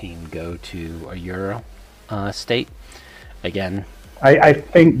or team go to a Euro state. Again, I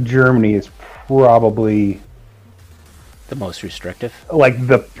think Germany is probably the most restrictive, like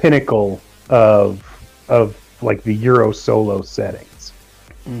the pinnacle of like the Euro solo settings.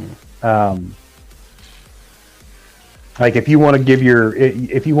 Like if you want to give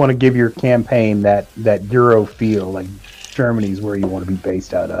your campaign that Euro feel, like Germany's where you want to be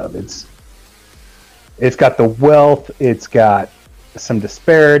based out of. It's got the wealth, it's got some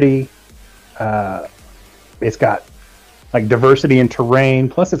disparity, it's got like diversity in terrain,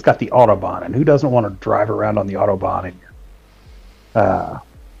 plus it's got the Autobahn, and who doesn't want to drive around on the Autobahn in your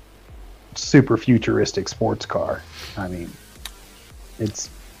super futuristic sports car? I mean, it's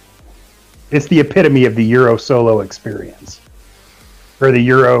the epitome of the Euro solo experience, or the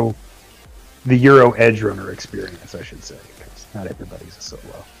Euro edge runner experience, I should say, because not everybody's a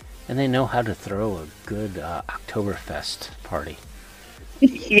solo. and they know how to throw a good Oktoberfest party.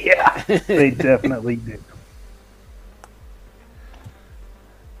 Yeah, they definitely do.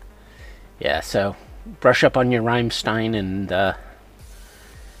 Yeah, so brush up on your Rhymstein and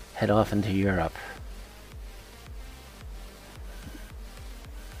head off into Europe.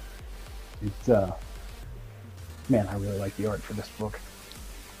 It's man, I really like the art for this book.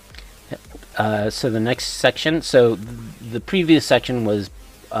 So the next section, so the previous section was,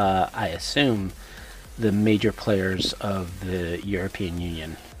 I assume, the major players of the European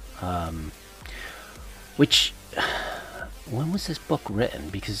Union. Which, when was this book written?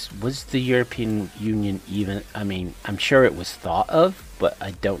 Because was the European Union even, I mean, I'm sure it was thought of, but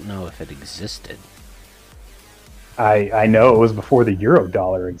I don't know if it existed. I know it was before the euro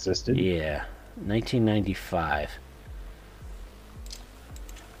dollar existed. Yeah, 1995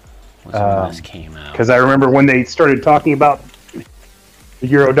 was when this came out. Because I remember when they started talking about the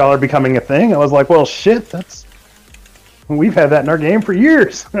euro dollar becoming a thing, I was like, well, shit, we've had that in our game for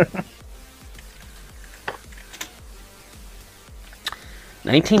years.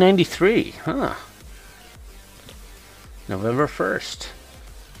 1993, huh? November 1st.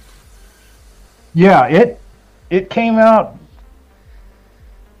 Yeah, it came out.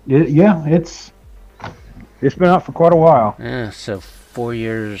 It's It's been out for quite a while. Yeah, so 4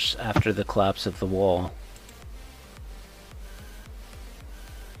 years after the collapse of the wall.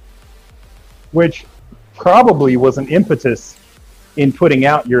 Which probably was an impetus in putting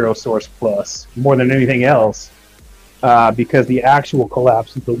out Eurosource Plus more than anything else, because the actual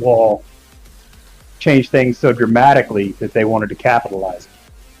collapse of the wall changed things so dramatically that they wanted to capitalize it.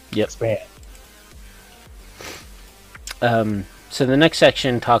 Yep. Expand. So the next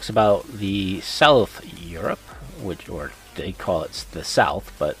section talks about the South Europe, or they call it the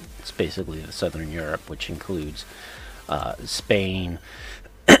South, but it's basically the Southern Europe, which includes Spain,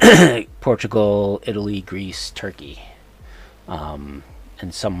 Portugal, Italy, Greece, Turkey, and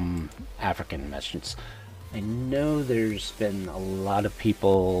some African nations. I know there's been a lot of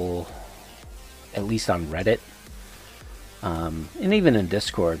people, at least on Reddit, and even in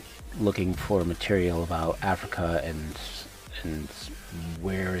Discord, looking for material about Africa and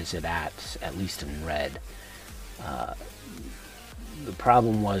where is it at least in red. The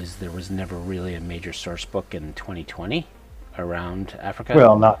problem was there was never really a major source book in 2020 around Africa.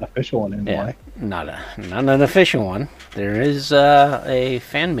 Well, not an official one anyway. Not an official one. There is a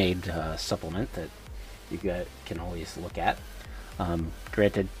fan-made supplement that you can always look at.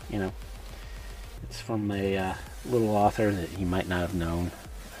 Granted, it's from a little author that you might not have known,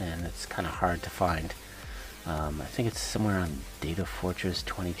 and it's kind of hard to find. I think it's somewhere on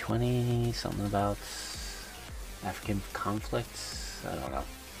Datafortress2020, something about African conflicts. I don't know.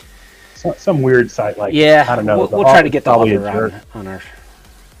 Some weird site like yeah. I don't know. We'll try to get the author on our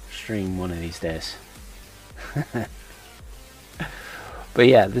stream one of these days. But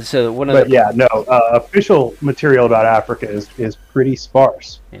yeah, so one of official material about Africa is pretty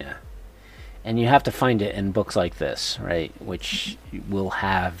sparse. Yeah, and you have to find it in books like this, right? Which will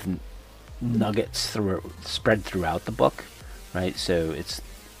have nuggets spread throughout the book, right? So it's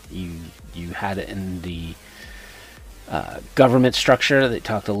you had it in the government structure. They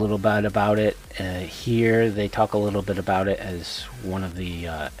talked a little bit about it. Here they talk a little bit about it as one of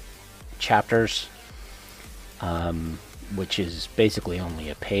the chapters, which is basically only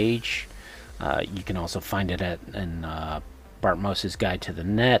a page. You can also find it in Bart Mose's Guide to the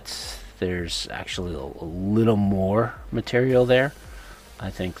Net. There's actually a little more material there. I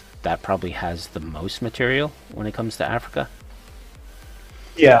think that probably has the most material when it comes to Africa.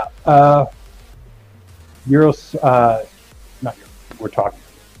 Yeah. Not Europe. We're talking.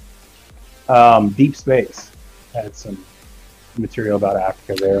 Deep Space had some material about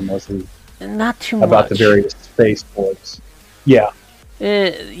Africa there, mostly not too much about the various spaceports. Yeah.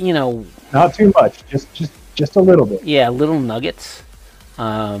 Not too much. Just a little bit. Yeah, little nuggets.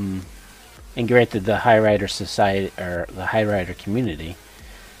 And granted, the High Rider Society or the High Rider community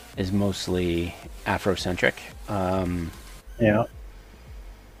is mostly Afrocentric. Yeah.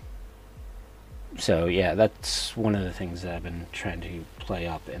 So yeah, that's one of the things that I've been trying to play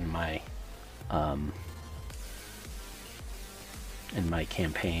up in my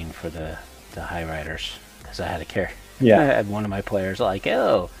campaign for the High Riders, because I had a care. Yeah. I had one of my players like,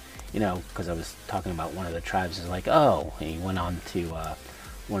 because I was talking about one of the tribes is like, and he went on to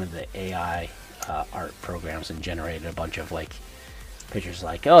one of the AI art programs and generated a bunch of like pictures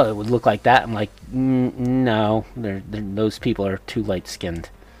like, it would look like that. I'm like, no, those people are too light skinned.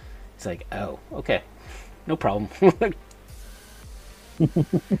 It's like, oh, okay, no problem.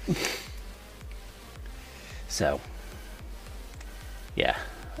 So, yeah.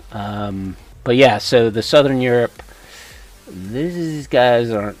 But yeah, so the Southern Europe, these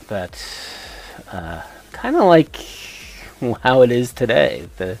guys aren't that, kind of like how it is today.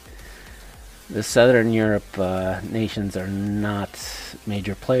 The Southern Europe nations are not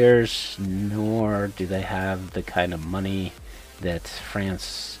major players, nor do they have the kind of money that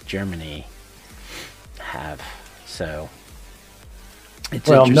France, Germany have. So it's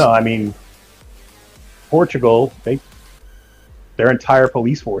no, I mean, Portugal, their entire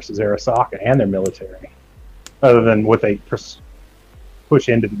police force is Arasaka and their military, other than what they push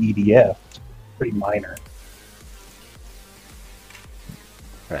into the EDF. It's pretty minor.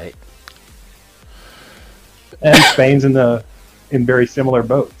 Right. And Spain's in very similar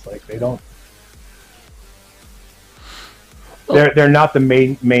boats. Like they don't. They're not the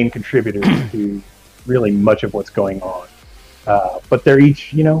main contributors to really much of what's going on, but they're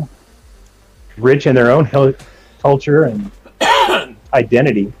each rich in their own culture and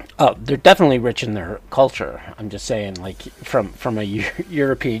identity. Oh, they're definitely rich in their culture. I'm just saying, like from a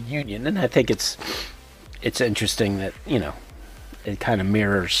European Union, and I think it's interesting that it kind of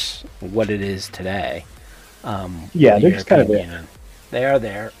mirrors what it is today. Yeah, they're just kind of there. They are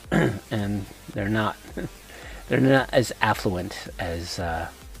there, and they're not as affluent as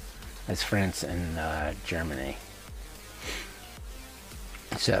as France and Germany.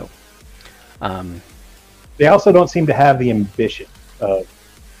 So, they also don't seem to have the ambition of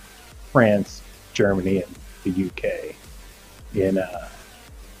France, Germany, and the UK. They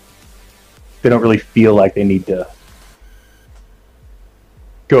don't really feel like they need to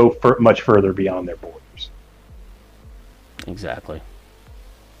go much further beyond their borders. Exactly.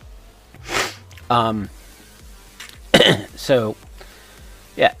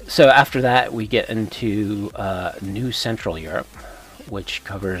 So after that we get into New Central Europe, which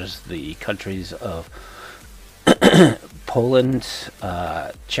covers the countries of Poland,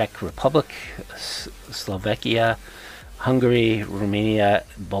 Czech Republic, Slovakia, Hungary, Romania,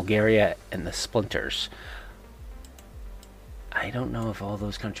 Bulgaria, and the Splinters. I don't know if all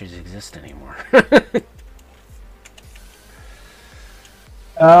those countries exist anymore.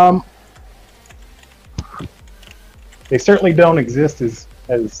 They certainly don't exist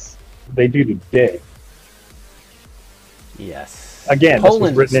as they do today. Yes. Again, Poland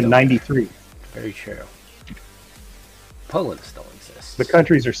this was written in '93. Very true. Poland still exists. The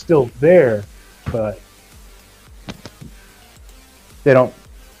countries are still there, but they don't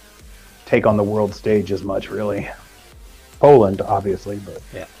take on the world stage as much, really. Poland, obviously, but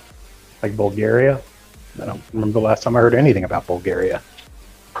yeah, like Bulgaria, I don't remember the last time I heard anything about Bulgaria.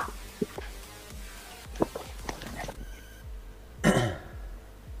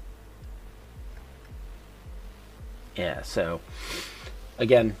 Yeah, so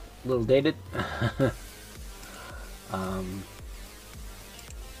again, a little dated.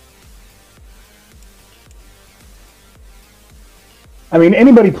 I mean,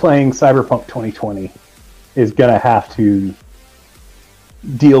 anybody playing Cyberpunk 2020 is going to have to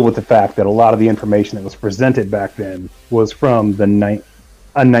deal with the fact that a lot of the information that was presented back then was from a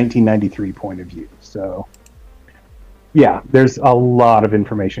 1993 point of view. So, yeah, there's a lot of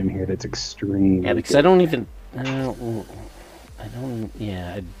information here that's extreme. Yeah, because I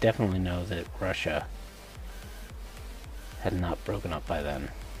definitely know that Russia had not broken up by then.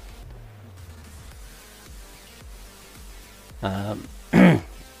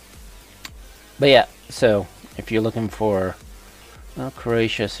 But yeah, so if you're looking for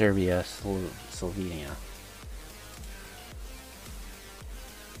Croatia, Serbia, Slovenia.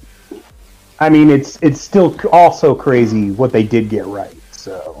 I mean, it's still also crazy what they did get right.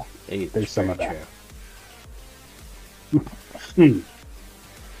 So there's some of that.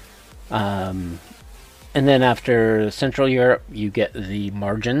 And then after Central Europe, you get the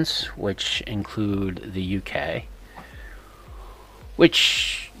margins, which include the UK,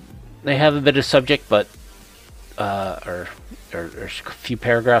 which they have a bit of subject, but or a few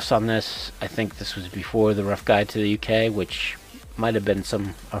paragraphs on this. I think this was before the rough guide to the UK, which might have been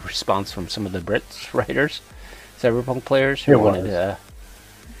a response from some of the Brits writers, Cyberpunk players who wanted to.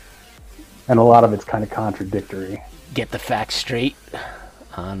 And a lot of it's kind of contradictory. Get the facts straight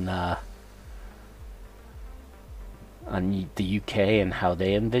on the UK and how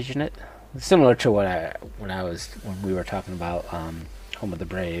they envision it. Similar to when we were talking about Home of the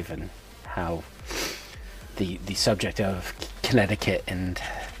Brave and how the subject of Connecticut and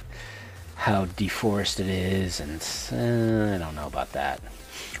how deforested it is, and I don't know about that,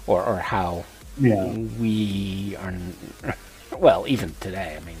 or how we are. Well, even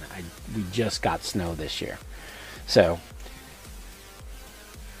today, I mean, we just got snow this year, so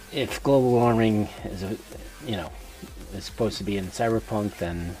if global warming is supposed to be in Cyberpunk,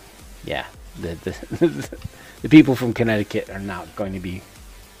 then yeah, the people from Connecticut are not going to be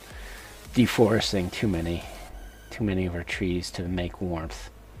deforesting too many of our trees to make warmth.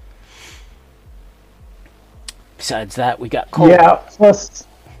 Besides that, we got cold. Yeah, plus,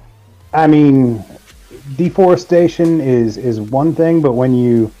 I mean, deforestation is one thing, but when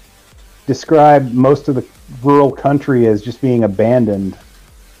you describe most of the rural country as just being abandoned,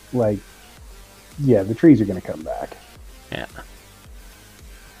 like, yeah, the trees are going to come back. Yeah.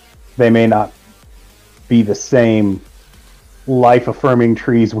 They may not be the same life-affirming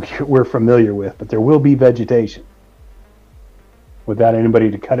trees we're familiar with, but there will be vegetation. Without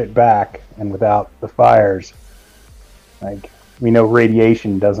anybody to cut it back, and without the fires, like, we know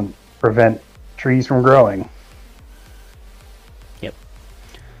radiation doesn't prevent trees from growing. Yep.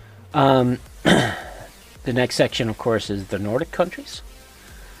 The next section, of course, is the Nordic countries.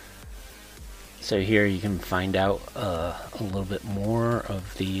 So here you can find out a little bit more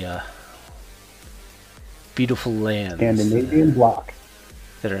of the beautiful lands, Scandinavian bloc,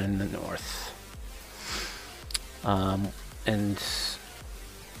 that are in the north. And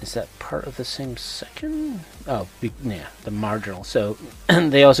is that part of the same section? Oh, yeah, the marginal. So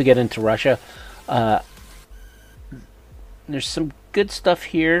they also get into Russia. There's some good stuff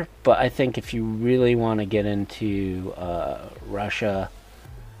here, but I think if you really want to get into Russia,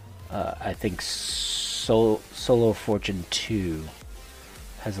 I think Solo Fortune 2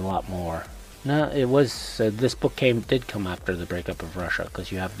 has a lot more. No, it was this book did come after the breakup of Russia,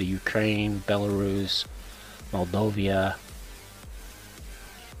 because you have the Ukraine, Belarus, Moldova.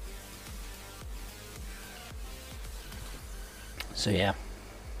 So yeah,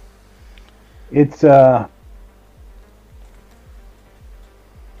 it's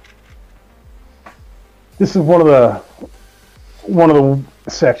this is one of the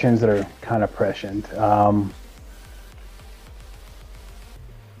sections that are kind of prescient.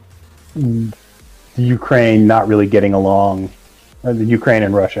 The Ukraine not really getting along, or the Ukraine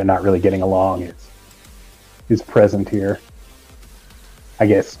and Russia not really getting along is present here. I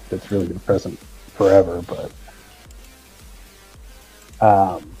guess that's really been present forever, but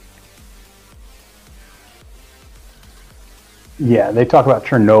yeah, they talk about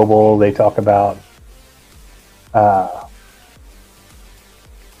Chernobyl. They talk about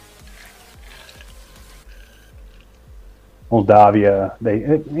Moldavia.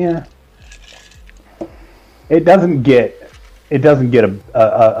 It doesn't get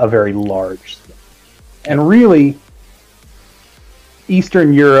a very large, and really,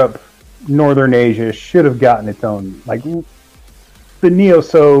 Eastern Europe, Northern Asia should have gotten its own, like, the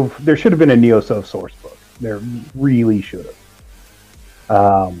Neo-Sov. There should have been a Neo-Sov source book. There really should have,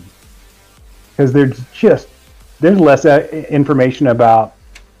 because there's less information about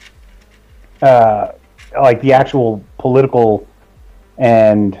like the actual political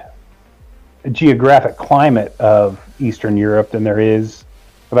and geographic climate of Eastern Europe than there is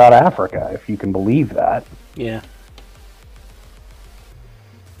about Africa, if you can believe that. Yeah.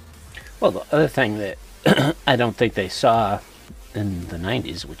 Well, the other thing that I don't think they saw in the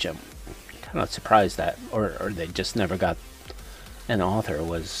 90s, which I'm kind of surprised at, or they just never got an author,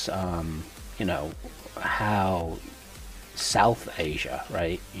 was, how South Asia,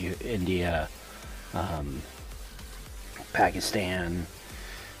 right? India, Pakistan,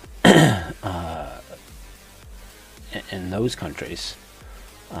 and those countries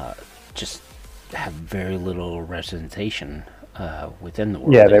just have very little representation within the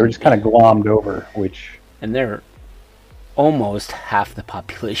world. Yeah, they were just kind of glommed over, and they're almost half the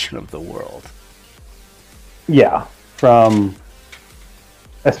population of the world. Yeah,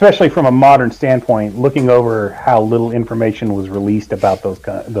 especially from a modern standpoint, looking over how little information was released about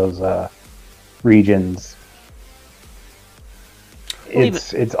those regions,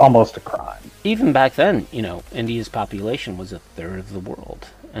 it's almost a crime. Even back then, India's population was 1/3 of the world,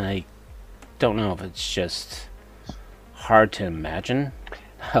 and I don't know if it's just hard to imagine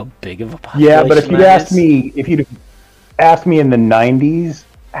how big of a population. Yeah, but if you'd asked me in the 90s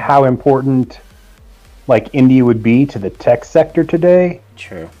how important, like, India would be to the tech sector today,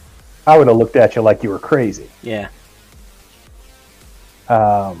 true, I would have looked at you like you were crazy. Yeah.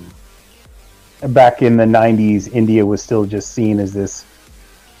 Back in the 90s, India was still just seen as this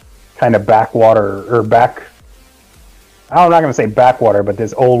kind of backwater, I'm not going to say backwater, but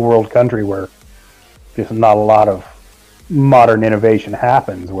this old world country where there's not a lot of modern innovation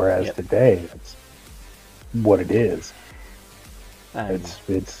happens, whereas today, it's what it is. It's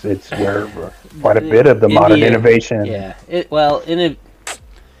where quite a bit of the modern innovation. Yeah.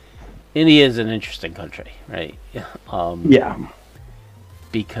 India is an interesting country, right? Yeah.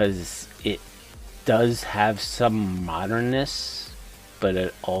 Because it does have some modernness, but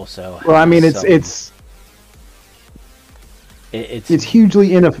it also has it's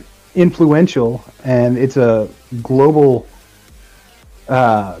hugely influential, and it's a global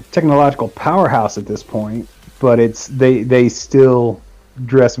technological powerhouse at this point. But they still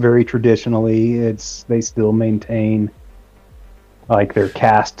dress very traditionally. They still maintain, like, their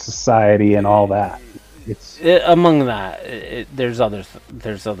caste society and all that. Among that, there's other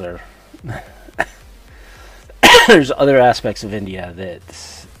there's other aspects of India that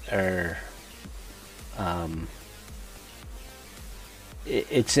are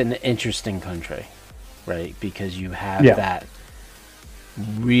it's an interesting country, right? Because you have that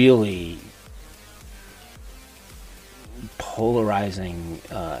really polarizing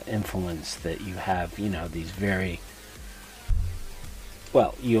influence that you have, these very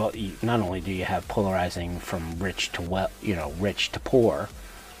well, you not only do you have polarizing from rich to rich to poor,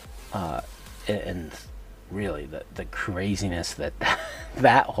 and really the craziness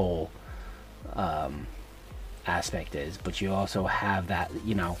that whole aspect is, but you also have that,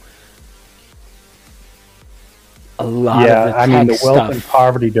 a lot of the tech the wealth and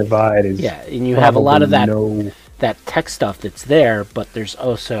poverty divide is and you have a lot of that tech stuff that's there, but there's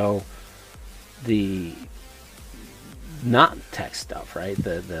also the not tech stuff, right?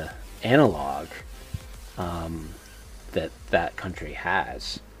 The analog that country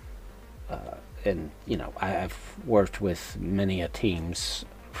has. And, you know, I've worked with many teams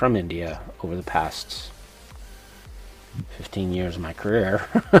from India over the past 15 years of my career.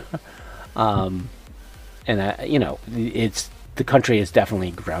 And, you know, the country has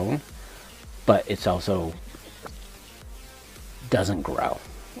definitely grown, but it's also doesn't grow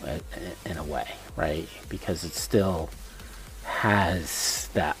in a way, right? Because it still has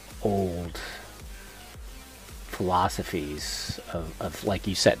that old philosophies of like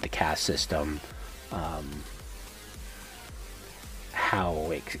you said, the caste system,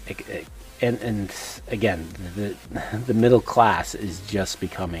 how and again, the middle class is just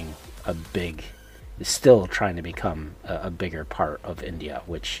becoming is still trying to become a bigger part of India,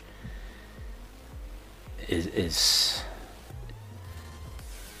 which is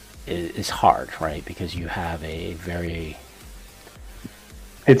hard, right? Because you have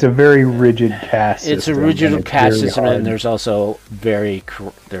it's a very rigid caste system. It's a rigid caste system, and there's also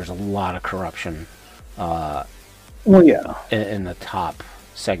there's a lot of corruption. Well, yeah, in the top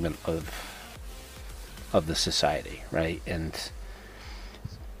segment of the society, right? And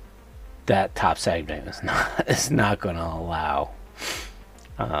that top segment is not going to allow.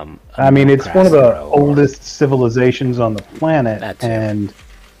 I mean, it's one of the oldest civilizations on the planet, and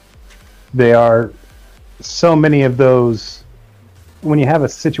they are so many of those. When you have a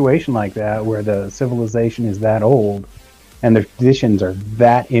situation like that where the civilization is that old and the traditions are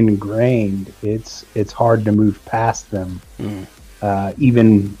that ingrained, it's hard to move past them.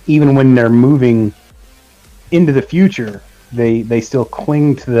 Even when they're moving into the future, they still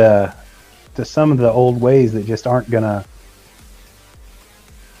cling to some of the old ways that just aren't gonna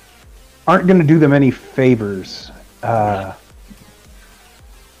do them any favors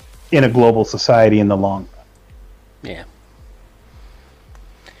in a global society in the long run. Yeah.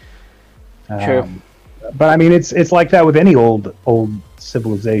 True. But I mean, it's like that with any old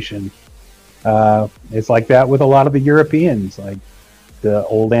civilization. It's like that with a lot of the Europeans. Like the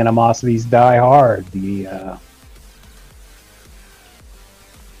old animosities die hard. The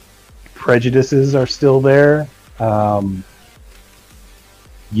prejudices are still there.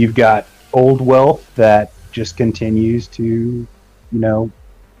 You've got old wealth that just continues to,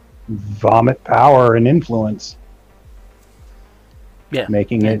 vomit power and influence. Yeah,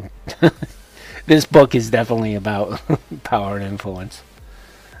 making it. This book is definitely about power and influence.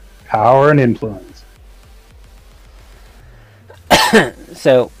 Power and influence.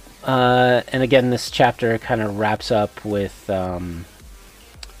 So, and again, this chapter kind of wraps up with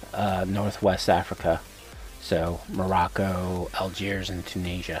Northwest Africa. So, Morocco, Algiers, and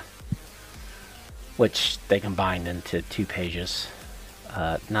Tunisia. Which they combined into 2 pages.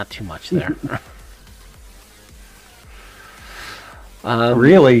 Not too much there.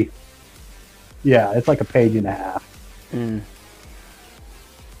 Really? Yeah, it's like a page and a half.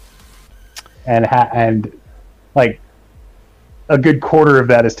 And like a good quarter of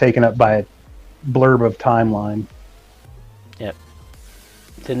that is taken up by a blurb of timeline. Yep.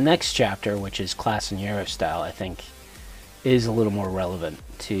 The next chapter, which is Class and Eurostyle, I think is a little more relevant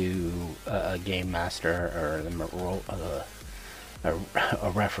to a game master or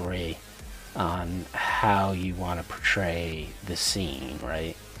a referee on how you want to portray the scene,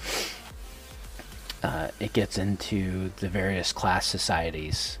 right? It gets into the various class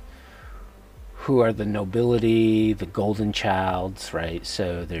societies, who are the nobility, the golden childs, right?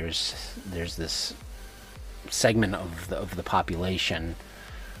 So there's this segment of the population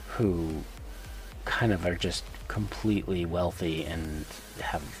who kind of are just completely wealthy and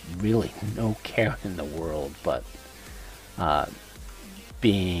have really no care in the world, but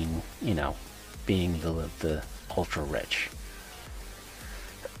being the ultra rich.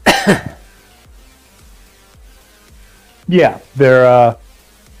 Yeah, they're.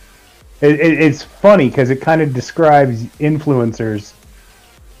 It's funny because it kind of describes influencers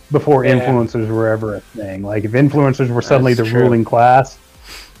before influencers were ever a thing. Like if influencers were suddenly the ruling class,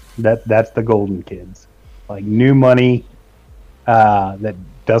 that's the golden kids. Like new money that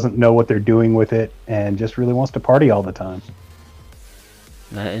doesn't know what they're doing with it and just really wants to party all the time.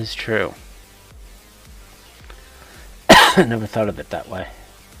 That is true. Never thought of it that way.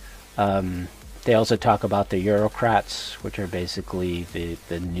 They also talk about the Eurocrats, which are basically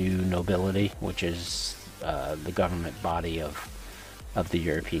the new nobility, which is the government body of the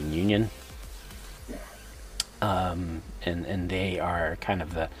European Union. And they are kind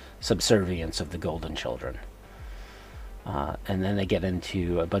of the subservience of the golden children. And then they get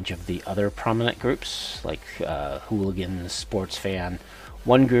into a bunch of the other prominent groups, like hooligans, sports fan.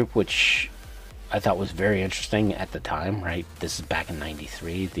 One group which I thought was very interesting at the time, right? This is back in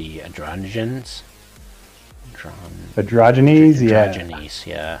 '93. The androgens. Androgenes, yeah. Androgenes,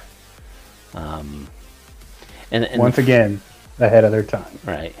 yeah. And once again, ahead of their time.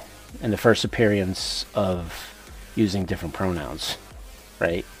 Right. And the first appearance of using different pronouns,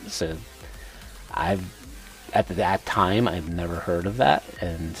 right? So at that time, I've never heard of that,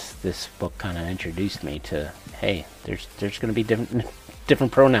 and this book kind of introduced me to, hey, there's going to be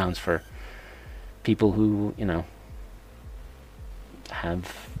different pronouns for people who,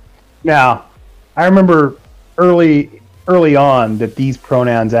 have. Now, I remember early on that these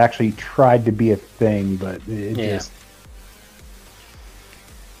pronouns actually tried to be a thing, but it just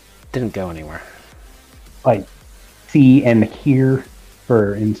didn't go anywhere. Like she and here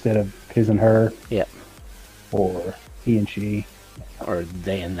for instead of his and her. Yep. Or he and she. Or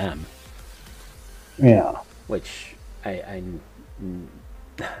they and them. Yeah. Which I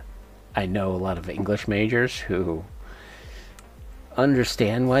know a lot of English majors who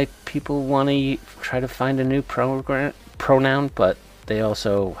understand why people want to try to find a new pronoun, but they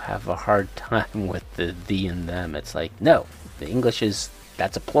also have a hard time with the thee and them. It's like, no, the English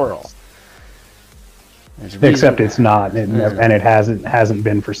that's a plural. Except it's not, and it hasn't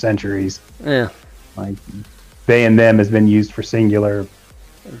been for centuries. Yeah. Like they and them has been used for singular.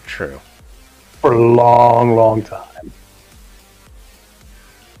 True. For a long, long time.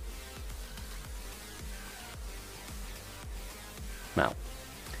 Well,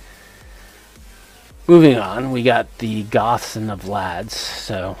 moving on, we got the Goths and the Vlads.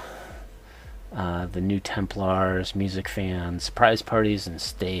 So, the New Templars, music fans, prize parties, and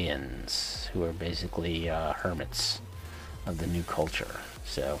stay-ins, who are basically hermits of the new culture.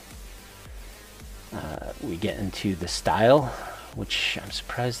 So, we get into the style, which I'm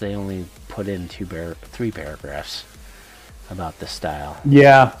surprised they only put in 3 paragraphs about the style.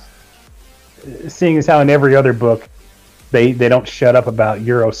 Yeah. Seeing as how in every other book, they don't shut up about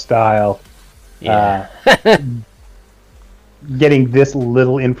Euro style. Yeah. Getting this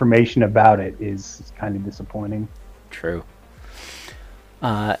little information about it is kind of disappointing. True.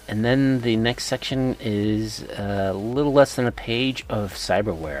 And then the next section is a little less than a page of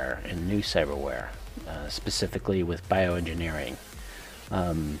cyberware and new cyberware, specifically with bioengineering.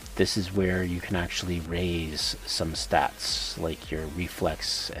 This is where you can actually raise some stats, like your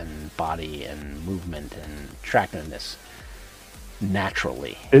reflex and body and movement and attractiveness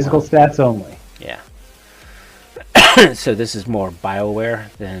naturally. Physical stats only. Yeah. So this is more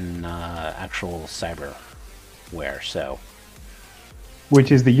bioware than actual cyberware. So,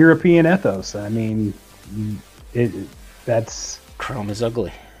 which is the European ethos. I mean, that's Chrome is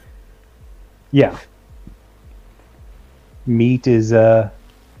ugly. Yeah. Meat is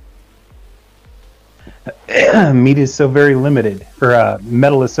meat is so very limited, or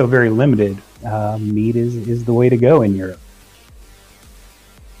metal is so very limited. Meat is the way to go in Europe.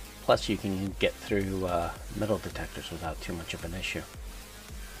 Plus, you can get through metal detectors without too much of an issue.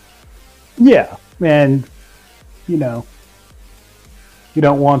 Yeah, and you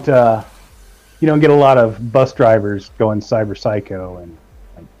don't want you don't get a lot of bus drivers going cyber psycho and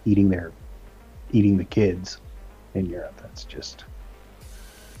like, eating the kids in Europe. That's just,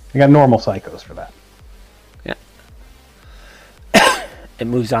 they got normal psychos for that. Yeah. It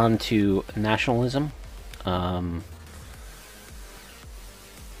moves on to nationalism,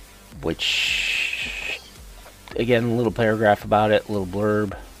 which, again, a little paragraph about it, a little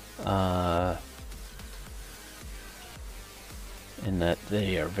blurb, in that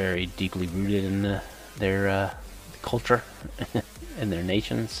they are very deeply rooted in their culture and their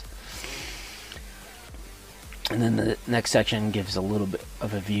nations. And then the next section gives a little bit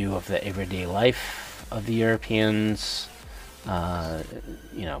of a view of the everyday life of the Europeans,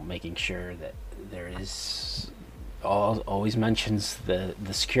 making sure that there is always mentions the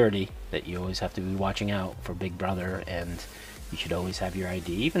security, that you always have to be watching out for Big Brother, and you should always have your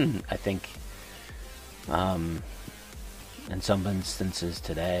ID. Even, I think, in some instances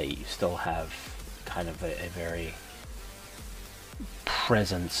today, you still have kind of a very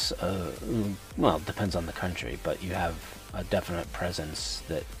presence, well, it depends on the country, but you have a definite presence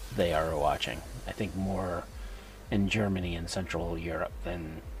that they are watching. I think more in Germany and Central Europe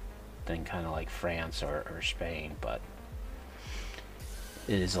than kind of like France or Spain, but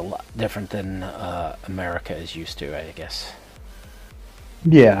it is a lot different than America is used to, I guess.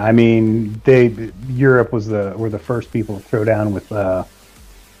 Yeah, I mean, Europe were the first people to throw down with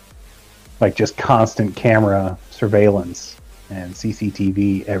like just constant camera surveillance and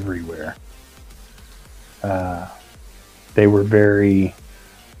CCTV everywhere. They were very,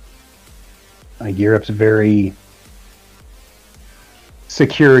 like, Europe's very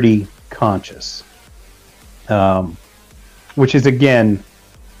security conscious, which is again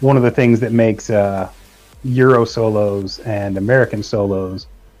one of the things that makes Euro solos and American solos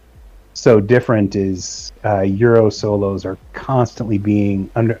so different. Is Euro solos are constantly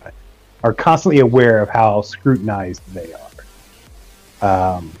aware of how scrutinized they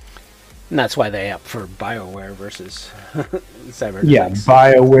are. And that's why they opt for BioWare versus Cybernetics. Yeah,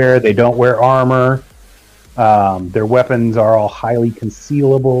 BioWare. They don't wear armor. Their weapons are all highly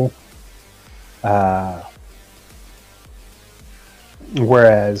concealable.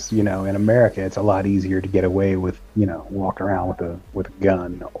 Whereas, in America, it's a lot easier to get away with, walking around with a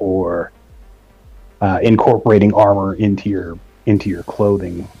gun or incorporating armor into your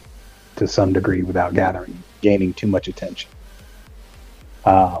clothing to some degree without gaining too much attention.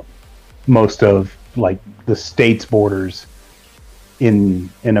 Most of the states' borders in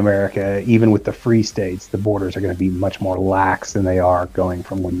America, even with the free states, the borders are going to be much more lax than they are going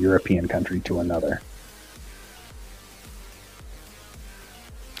from one European country to another.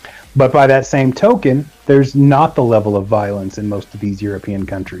 But by that same token, there's not the level of violence in most of these European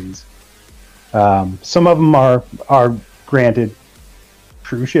countries. Some of them are granted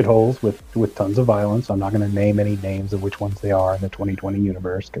true shitholes with tons of violence. I'm not going to name any names of which ones they are in the 2020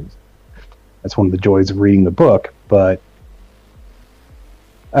 universe, because that's one of the joys of reading the book. But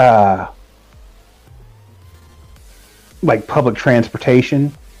public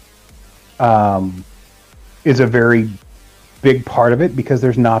transportation is a very big part of it, because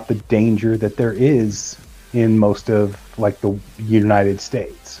there's not the danger that there is in most of the United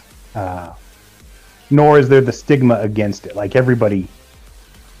States. Nor is there the stigma against it.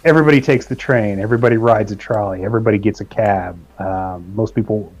 Everybody takes the train, everybody rides a trolley, everybody gets a cab. Most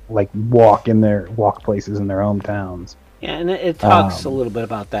people walk places in their hometowns. Yeah, and it talks a little bit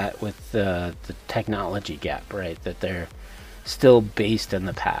about that with the technology gap, right? That they're still based in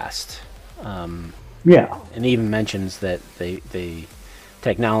the past. Yeah. And even mentions that the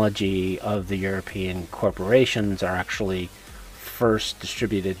technology of the European corporations are actually first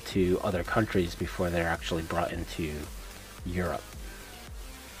distributed to other countries before they're actually brought into Europe.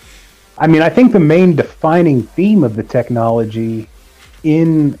 I mean, I think the main defining theme of the technology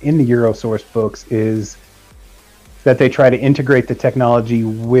in the Eurosource books is that they try to integrate the technology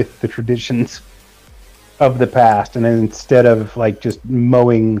with the traditions of the past, and then instead of just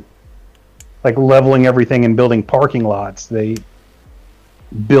mowing, leveling everything and building parking lots, they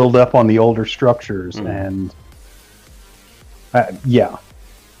build up on the older structures. And yeah,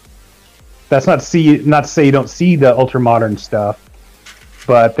 that's not to say you don't see the ultra modern stuff,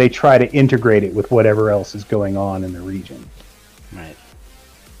 but they try to integrate it with whatever else is going on in the region. Right.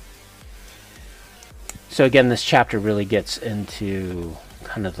 So again, this chapter really gets into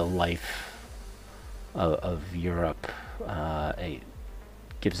kind of the life of Europe. It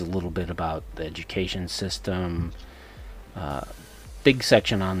gives a little bit about the education system. Big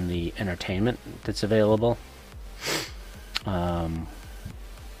section on the entertainment that's available. A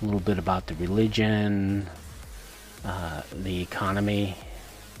little bit about the religion, the economy,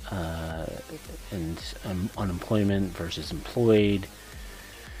 and unemployment versus employed,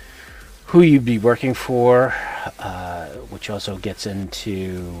 who you'd be working for, which also gets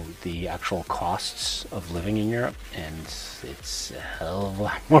into the actual costs of living in Europe, and it's a hell of a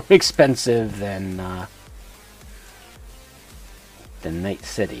lot more expensive than night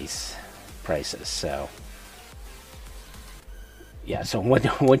cities prices. So yeah, so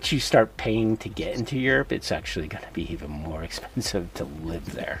once you start paying to get into Europe, it's actually going to be even more expensive to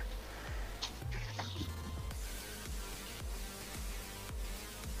live there.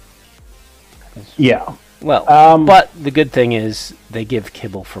 Yeah. Well, but the good thing is they give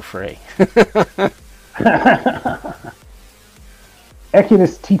kibble for free.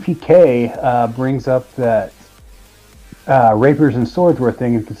 Eculus TPK brings up that rapiers and swords were a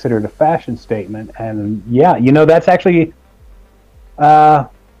thing and considered a fashion statement. And yeah, that's actually a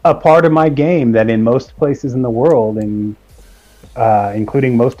part of my game, that in most places in the world,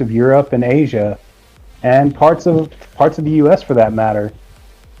 including most of Europe and Asia, and parts of the US for that matter,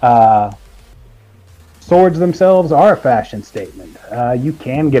 swords themselves are a fashion statement. You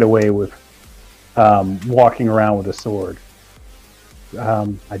can get away with walking around with a sword.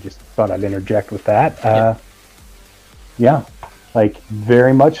 I just thought I'd interject with that. Yeah,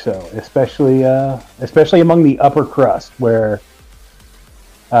 very much so, especially among the upper crust, where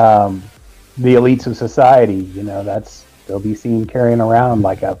the elites of society, they'll be seen carrying around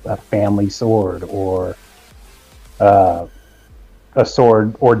a family sword, or a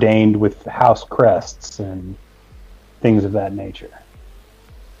sword ordained with house crests and things of that nature.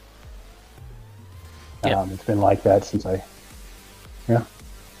 Yep. It's been like that since yeah.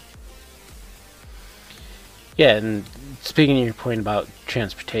 Yeah, and speaking of your point about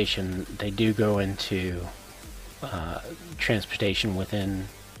transportation, they do go into transportation within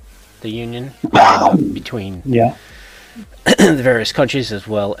the Union between Yeah. the various countries, as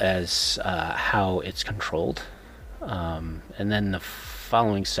well as how it's controlled. And then the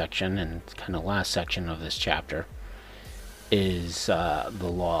following section, and kind of last section of this chapter, is the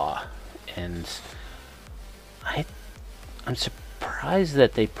law. And I'm surprised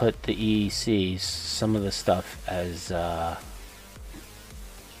that they put the EEC, some of the stuff, as the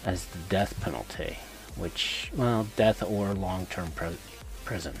death penalty, which, well, death or long-term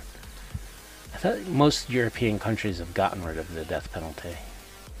prison. I thought most European countries have gotten rid of the death penalty.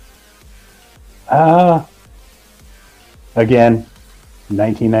 Again,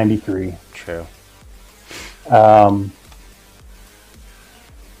 1993. True. And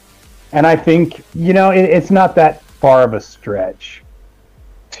I think, it's not that far of a stretch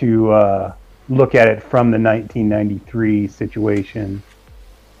to look at it from the 1993 situation.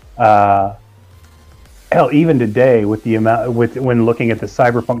 Hell, even today, with the amount, when looking at the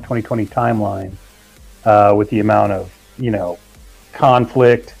Cyberpunk 2020 timeline, with the amount of,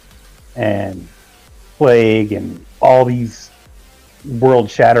 conflict and plague and all these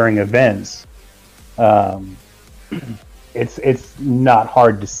world-shattering events, it's not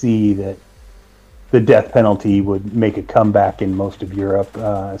hard to see that the death penalty would make a comeback in most of Europe,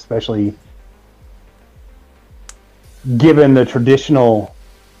 especially given the traditional,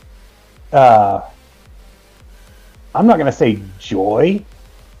 I'm not going to say joy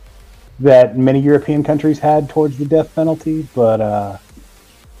that many European countries had towards the death penalty, but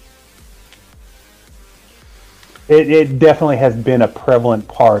it definitely has been a prevalent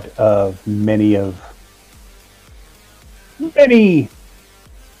part of many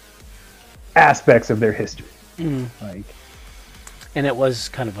aspects of their history. And it was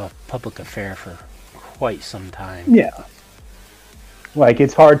kind of a public affair for quite some time. Yeah. Like,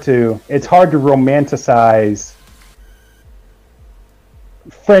 it's hard to romanticize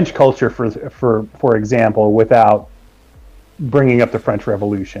French culture, for example, without bringing up the French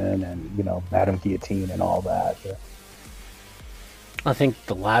Revolution and, Madame Guillotine and all that. I think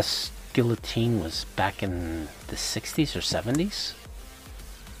the last guillotine was back in the 60s or 70s.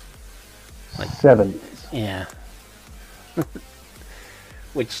 70s. Yeah.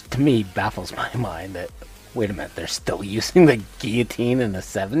 Which to me baffles my mind that, wait a minute, they're still using the guillotine in the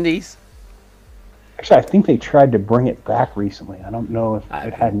 70s? Actually, I think they tried to bring it back recently. I don't know if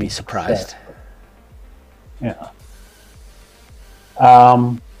it hadn't be surprised. Success, yeah.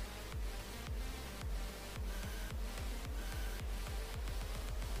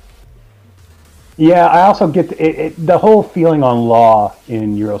 Yeah, I also get the whole feeling on law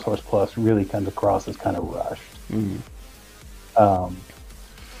in Eurosource Plus really comes across as kind of rushed.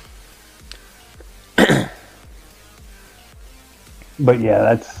 But yeah,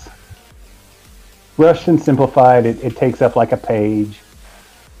 that's rushed and simplified. It takes up like a page,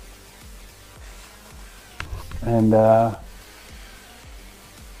 and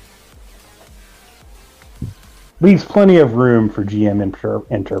leaves plenty of room for GM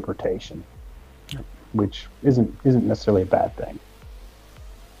interpretation, which isn't necessarily a bad thing.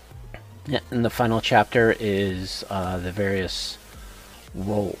 Yeah, and the final chapter is the various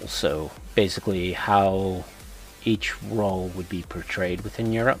roles. So basically, how each role would be portrayed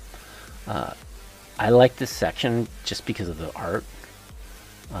within Europe. I like this section just because of the art.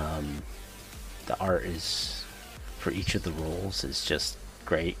 The art is for each of the roles is just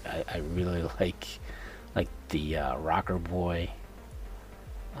great. I really like the rocker boy.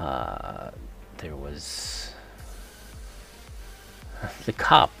 There was the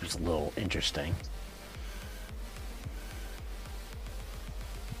cop was a little interesting.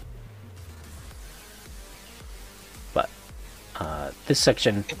 But this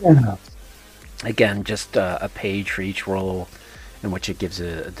section, again, just a page for each role in which it gives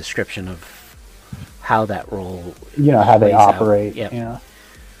a description of how that role, how they operate. Yep. Yeah.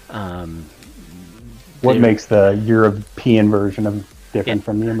 What makes the European version of different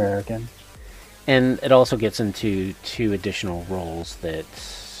from the American? And it also gets into 2 additional roles that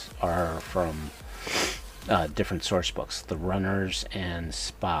are from different source books: the runners and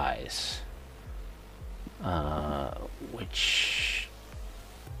spies, which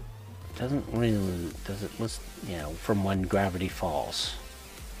doesn't list, from when gravity falls.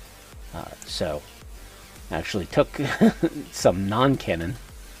 So actually took some non-canon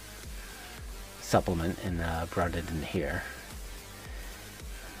supplement and brought it in here.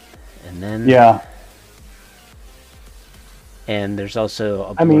 And then and there's also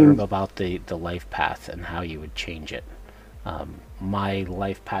a blurb about the life path and how you would change it. My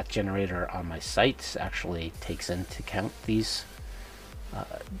life path generator on my sites actually takes into account these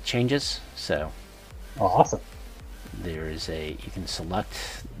changes. So Awesome. there is you can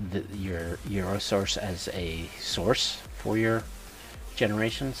select your Eurosource as a source for your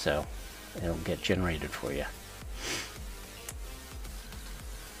generation, so it'll get generated for you.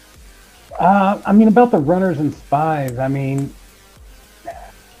 About the runners and spies,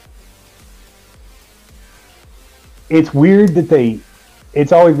 it's weird that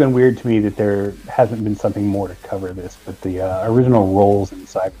it's always been weird to me that there hasn't been something more to cover this, but the original roles in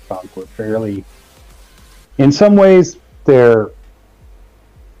Cyberpunk were fairly, in some ways, they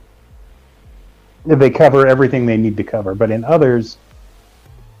cover everything they need to cover, but in others,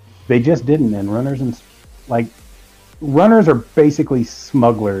 they just didn't. And runners are basically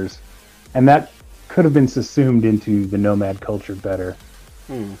smugglers, and that could have been subsumed into the nomad culture better.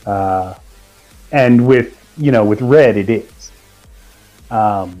 And with Red, it is.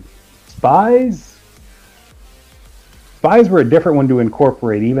 Spies were a different one to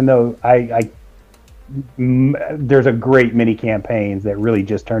incorporate, even though there's a great many campaigns that really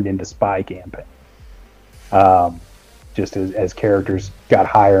just turned into spy campaigns. Just as characters got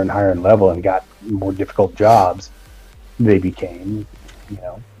higher and higher in level and got more difficult jobs, they became,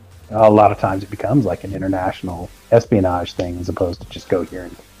 a lot of times it becomes like an international espionage thing as opposed to just go here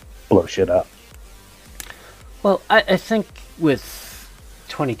and blow shit up. Well, I think with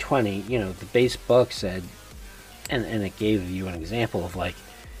 2020, the base book said, and it gave you an example of like,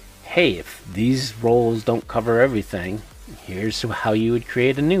 hey, if these roles don't cover everything, here's how you would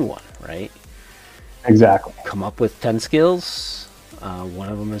create a new one, right? Exactly. Come up with 10 skills. One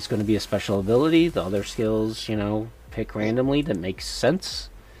of them is going to be a special ability. The other skills, pick randomly that makes sense.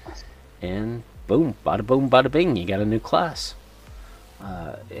 And boom, bada boom, bada bing, you got a new class.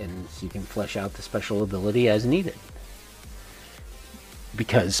 And you can flesh out the special ability as needed.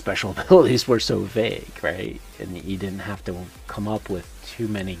 Because special abilities were so vague, right? And you didn't have to come up with too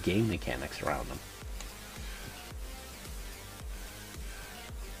many game mechanics around them.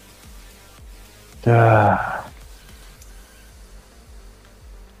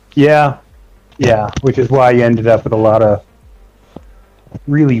 Yeah, which is why you ended up with a lot of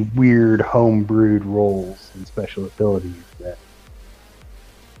really weird home-brewed roles and special abilities that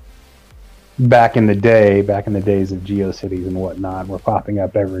back in the days of GeoCities and whatnot, were popping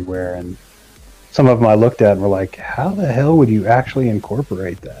up everywhere, and some of them I looked at and were like, how the hell would you actually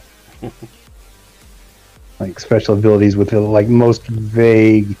incorporate that? Like special abilities with the most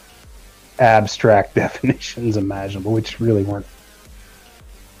vague, abstract definitions imaginable, which really weren't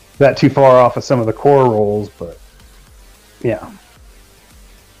that too far off of some of the core roles, but yeah.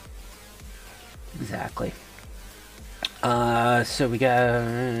 Exactly. So we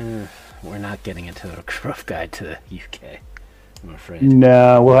got... we're not getting into a rough guide to the UK, I'm afraid.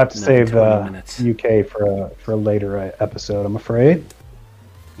 No, we'll have to save UK for a later episode, I'm afraid.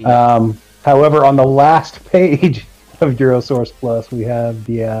 Yeah. However, on the last page of Eurosource Plus, we have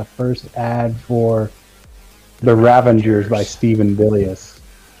the first ad for The Ravengers by Stephen Bilius.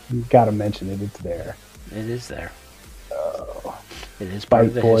 You've got to mention it. It's there. It is there. It is part Bite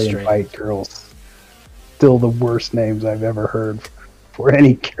of the Boy history. and Bite Girls. Still the worst names I've ever heard for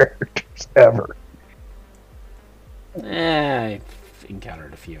any characters ever. I've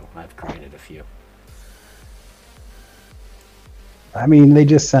encountered a few. I've created a few. They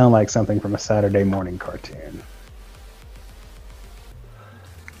just sound like something from a Saturday morning cartoon.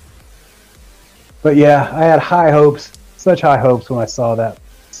 But yeah, I had high hopes, such high hopes when I saw that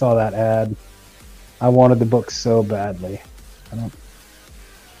ad. I wanted the book so badly.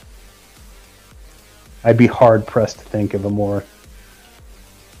 I'd be hard pressed to think of a more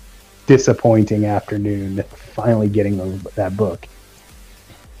disappointing afternoon than finally getting that book.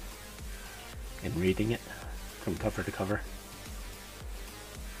 And reading it from cover to cover.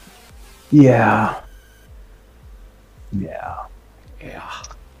 Yeah.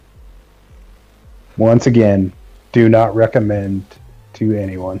 Once again, do not recommend to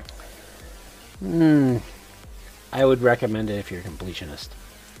anyone. I would recommend it if you're a completionist.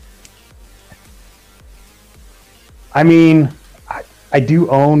 I do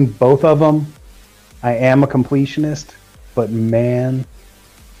own both of them. I am a completionist, but man,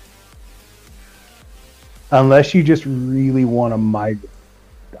 unless you just really want to migrate,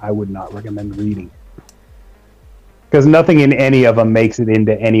 I would not recommend reading it. Because nothing in any of them makes it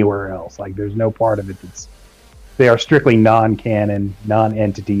into anywhere else. There's no part of it they are strictly non-canon,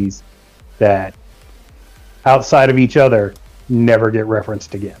 non-entities that, outside of each other, never get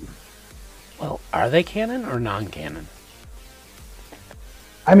referenced again. Well, are they canon or non-canon?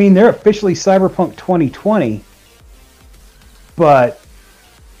 They're officially Cyberpunk 2020, but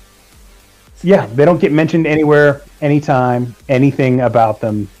yeah, they don't get mentioned anywhere, anytime, anything about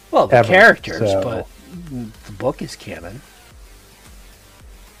them. Well, the ever, characters, so. but the book is canon.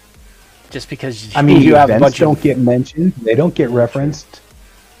 Just because I mean, you have a events bunch don't of get mentioned, they don't get referenced.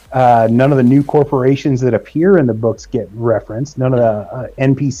 None of the new corporations that appear in the books get referenced. None of the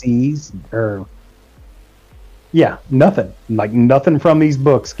NPCs or nothing. Like nothing from these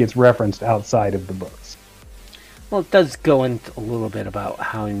books gets referenced outside of the books. Well, it does go into a little bit about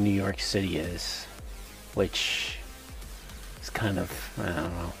how New York City is, which is kind of, I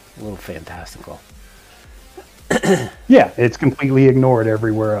don't know, a little fantastical. Yeah, it's completely ignored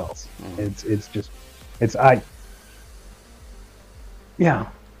everywhere else. It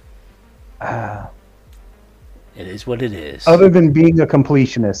is what it is. Other than being a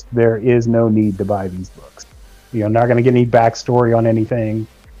completionist, there is no need to buy these books. You're not going to get any backstory on anything.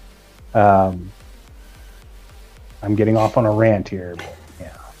 I'm getting off on a rant here, but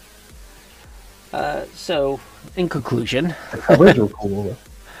yeah. So, in conclusion, The covers are cool.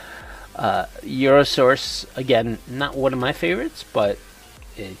 Eurosource, again, not one of my favorites, but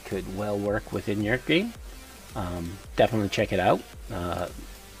it could well work within your game. Definitely check it out.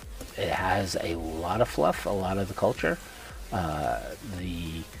 It has a lot of fluff, a lot of the culture.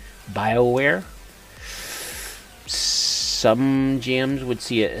 The BioWare, some GMs would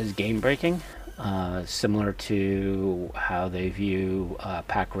see it as game breaking, similar to how they view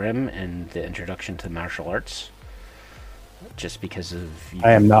Pac Rim and the introduction to martial arts. Just because of...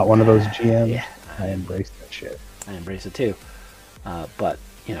 I am not one of those GMs. Yeah. I embrace that shit. I embrace it too. But,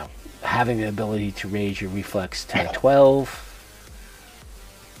 having the ability to raise your reflex to 12,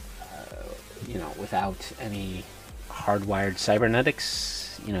 without any hardwired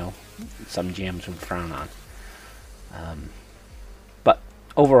cybernetics, some GMs would frown on. But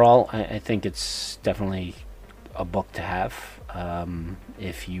overall, I think it's definitely a book to have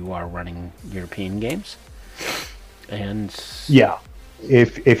if you are running European games. And yeah,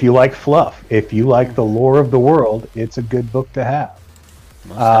 if you like fluff, if you like the lore of the world, it's a good book to have.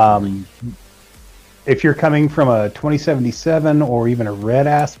 If you're coming from a 2077 or even a red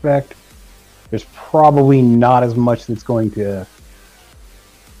aspect, there's probably not as much that's going to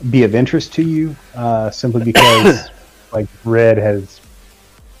be of interest to you, simply because like red has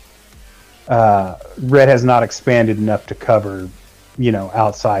not expanded enough to cover,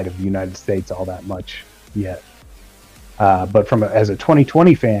 outside of the United States all that much yet. But as a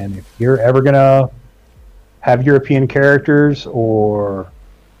 2020 fan, if you're ever gonna have European characters or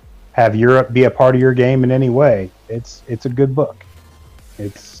have Europe be a part of your game in any way, it's a good book.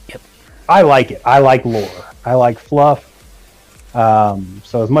 I like it. I like lore. I like fluff.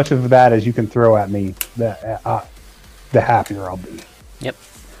 So as much of that as you can throw at me, the happier I'll be. Yep.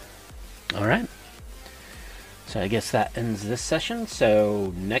 All right. So I guess that ends this session.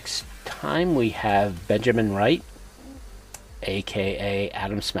 So next time we have Benjamin Wright, a.k.a.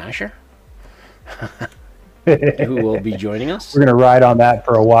 Adam Smasher, who will be joining us. We're going to ride on that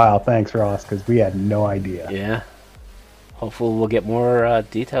for a while. Thanks, Ross, because we had no idea. Yeah. Hopefully we'll get more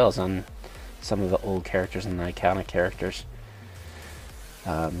details on some of the old characters and the iconic characters.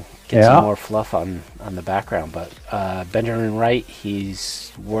 Get some more fluff on the background. But Benjamin Wright,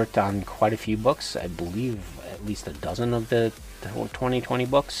 he's worked on quite a few books. I believe at least a dozen of the 2020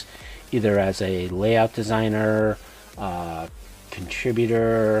 books, either as a layout designer,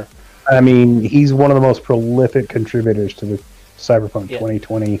 contributor. I mean, he's one of the most prolific contributors to the Cyberpunk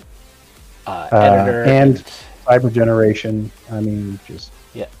 2020 editor and Cyber Generation. I mean, just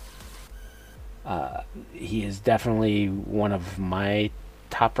he is definitely one of my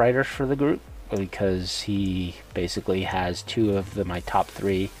top writers for the group, because he basically has two of my top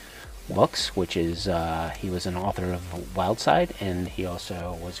three books, which is he was an author of Wildside, and he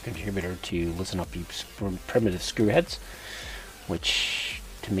also was a contributor to Listen Up, You Primitive Screwheads, which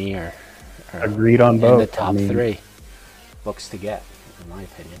to me are agreed on in both. the top three books to get, in my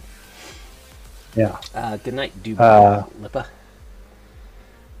opinion. Yeah. Good night, Duba Lipa.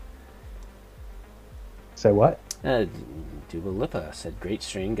 Say what? Duba Lipa said, "Great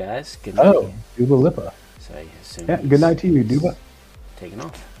stream, guys. Good night." Oh, Duba Lipa. So I assume good night to you, Duba. Taking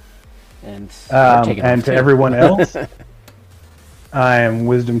off. And to everyone else, I am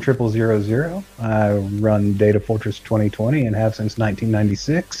Wisdom000. I run Datafortress2020 and have since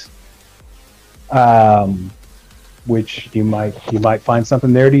 1996. Which you might find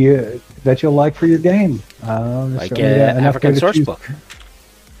something there that you'll like for your game. Like an African source book.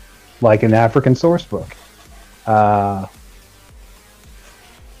 Like an African source book.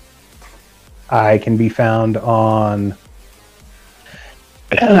 I can be found on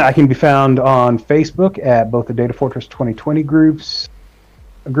I can be found on Facebook at both the Datafortress2020 group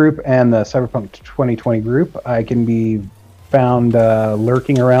and the Cyberpunk 2020 group. I can be found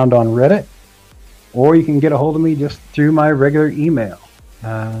lurking around on Reddit, or you can get a hold of me just through my regular email.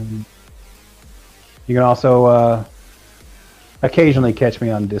 You can also occasionally catch me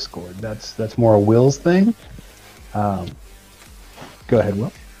on Discord. That's more a Will's thing. Go ahead,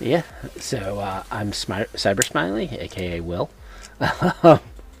 Will. Yeah, so I'm Cybersmily, aka Will.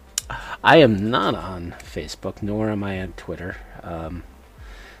 I am not on Facebook, nor am I on Twitter.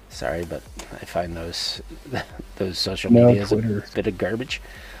 Sorry, but I find those social medias a bit of garbage.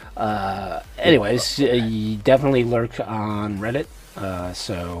 Anyways, you definitely lurk on Reddit,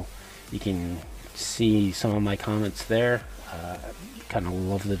 so you can see some of my comments there. Kind of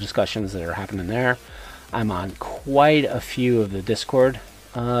love the discussions that are happening there. I'm on quite a few of the Discord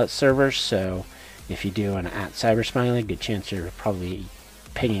servers, so if you do an @Cybersmily, good chance you're probably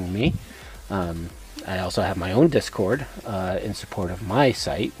pinging me. I also have my own Discord in support of my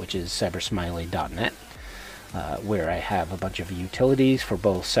site, which is cybersmily.net, where I have a bunch of utilities for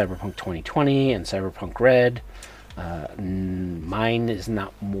both Cyberpunk 2020 and Cyberpunk Red. Mine is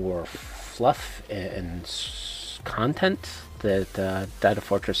not more fluff and content that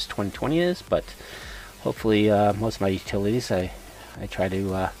Datafortress 2020 is, but hopefully most of my utilities I try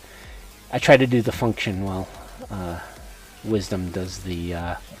to do the function while Wisdom does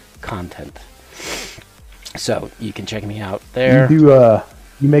the content. So you can check me out there. You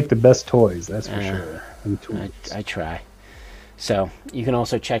make the best toys, that's for sure. I try. So you can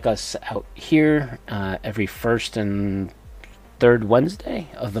also check us out here every first and third Wednesday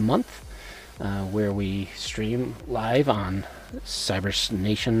of the month, where we stream live on Cyber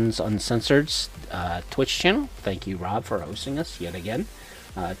Nation's Uncensored's Twitch channel. Thank you, Rob, for hosting us yet again.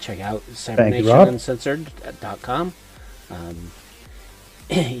 Check out cybernationuncensored.com.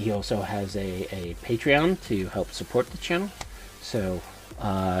 He also has a Patreon to help support the channel. So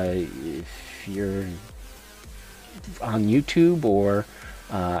if you're on YouTube or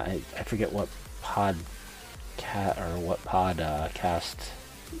I forget what podcast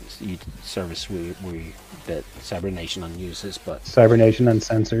service that Cyber Nation uses, but Cyber Nation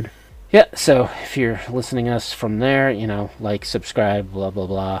Uncensored. Yeah, so if you're listening to us from there, like, subscribe, blah blah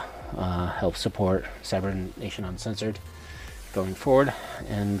blah, help support Cyber Nation Uncensored going forward,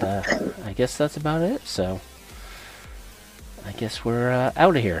 and I guess that's about it. So I guess we're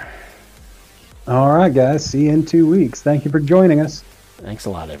out of here. All right, guys. See you in 2 weeks. Thank you for joining us. Thanks a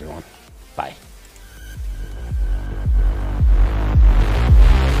lot, everyone. Bye.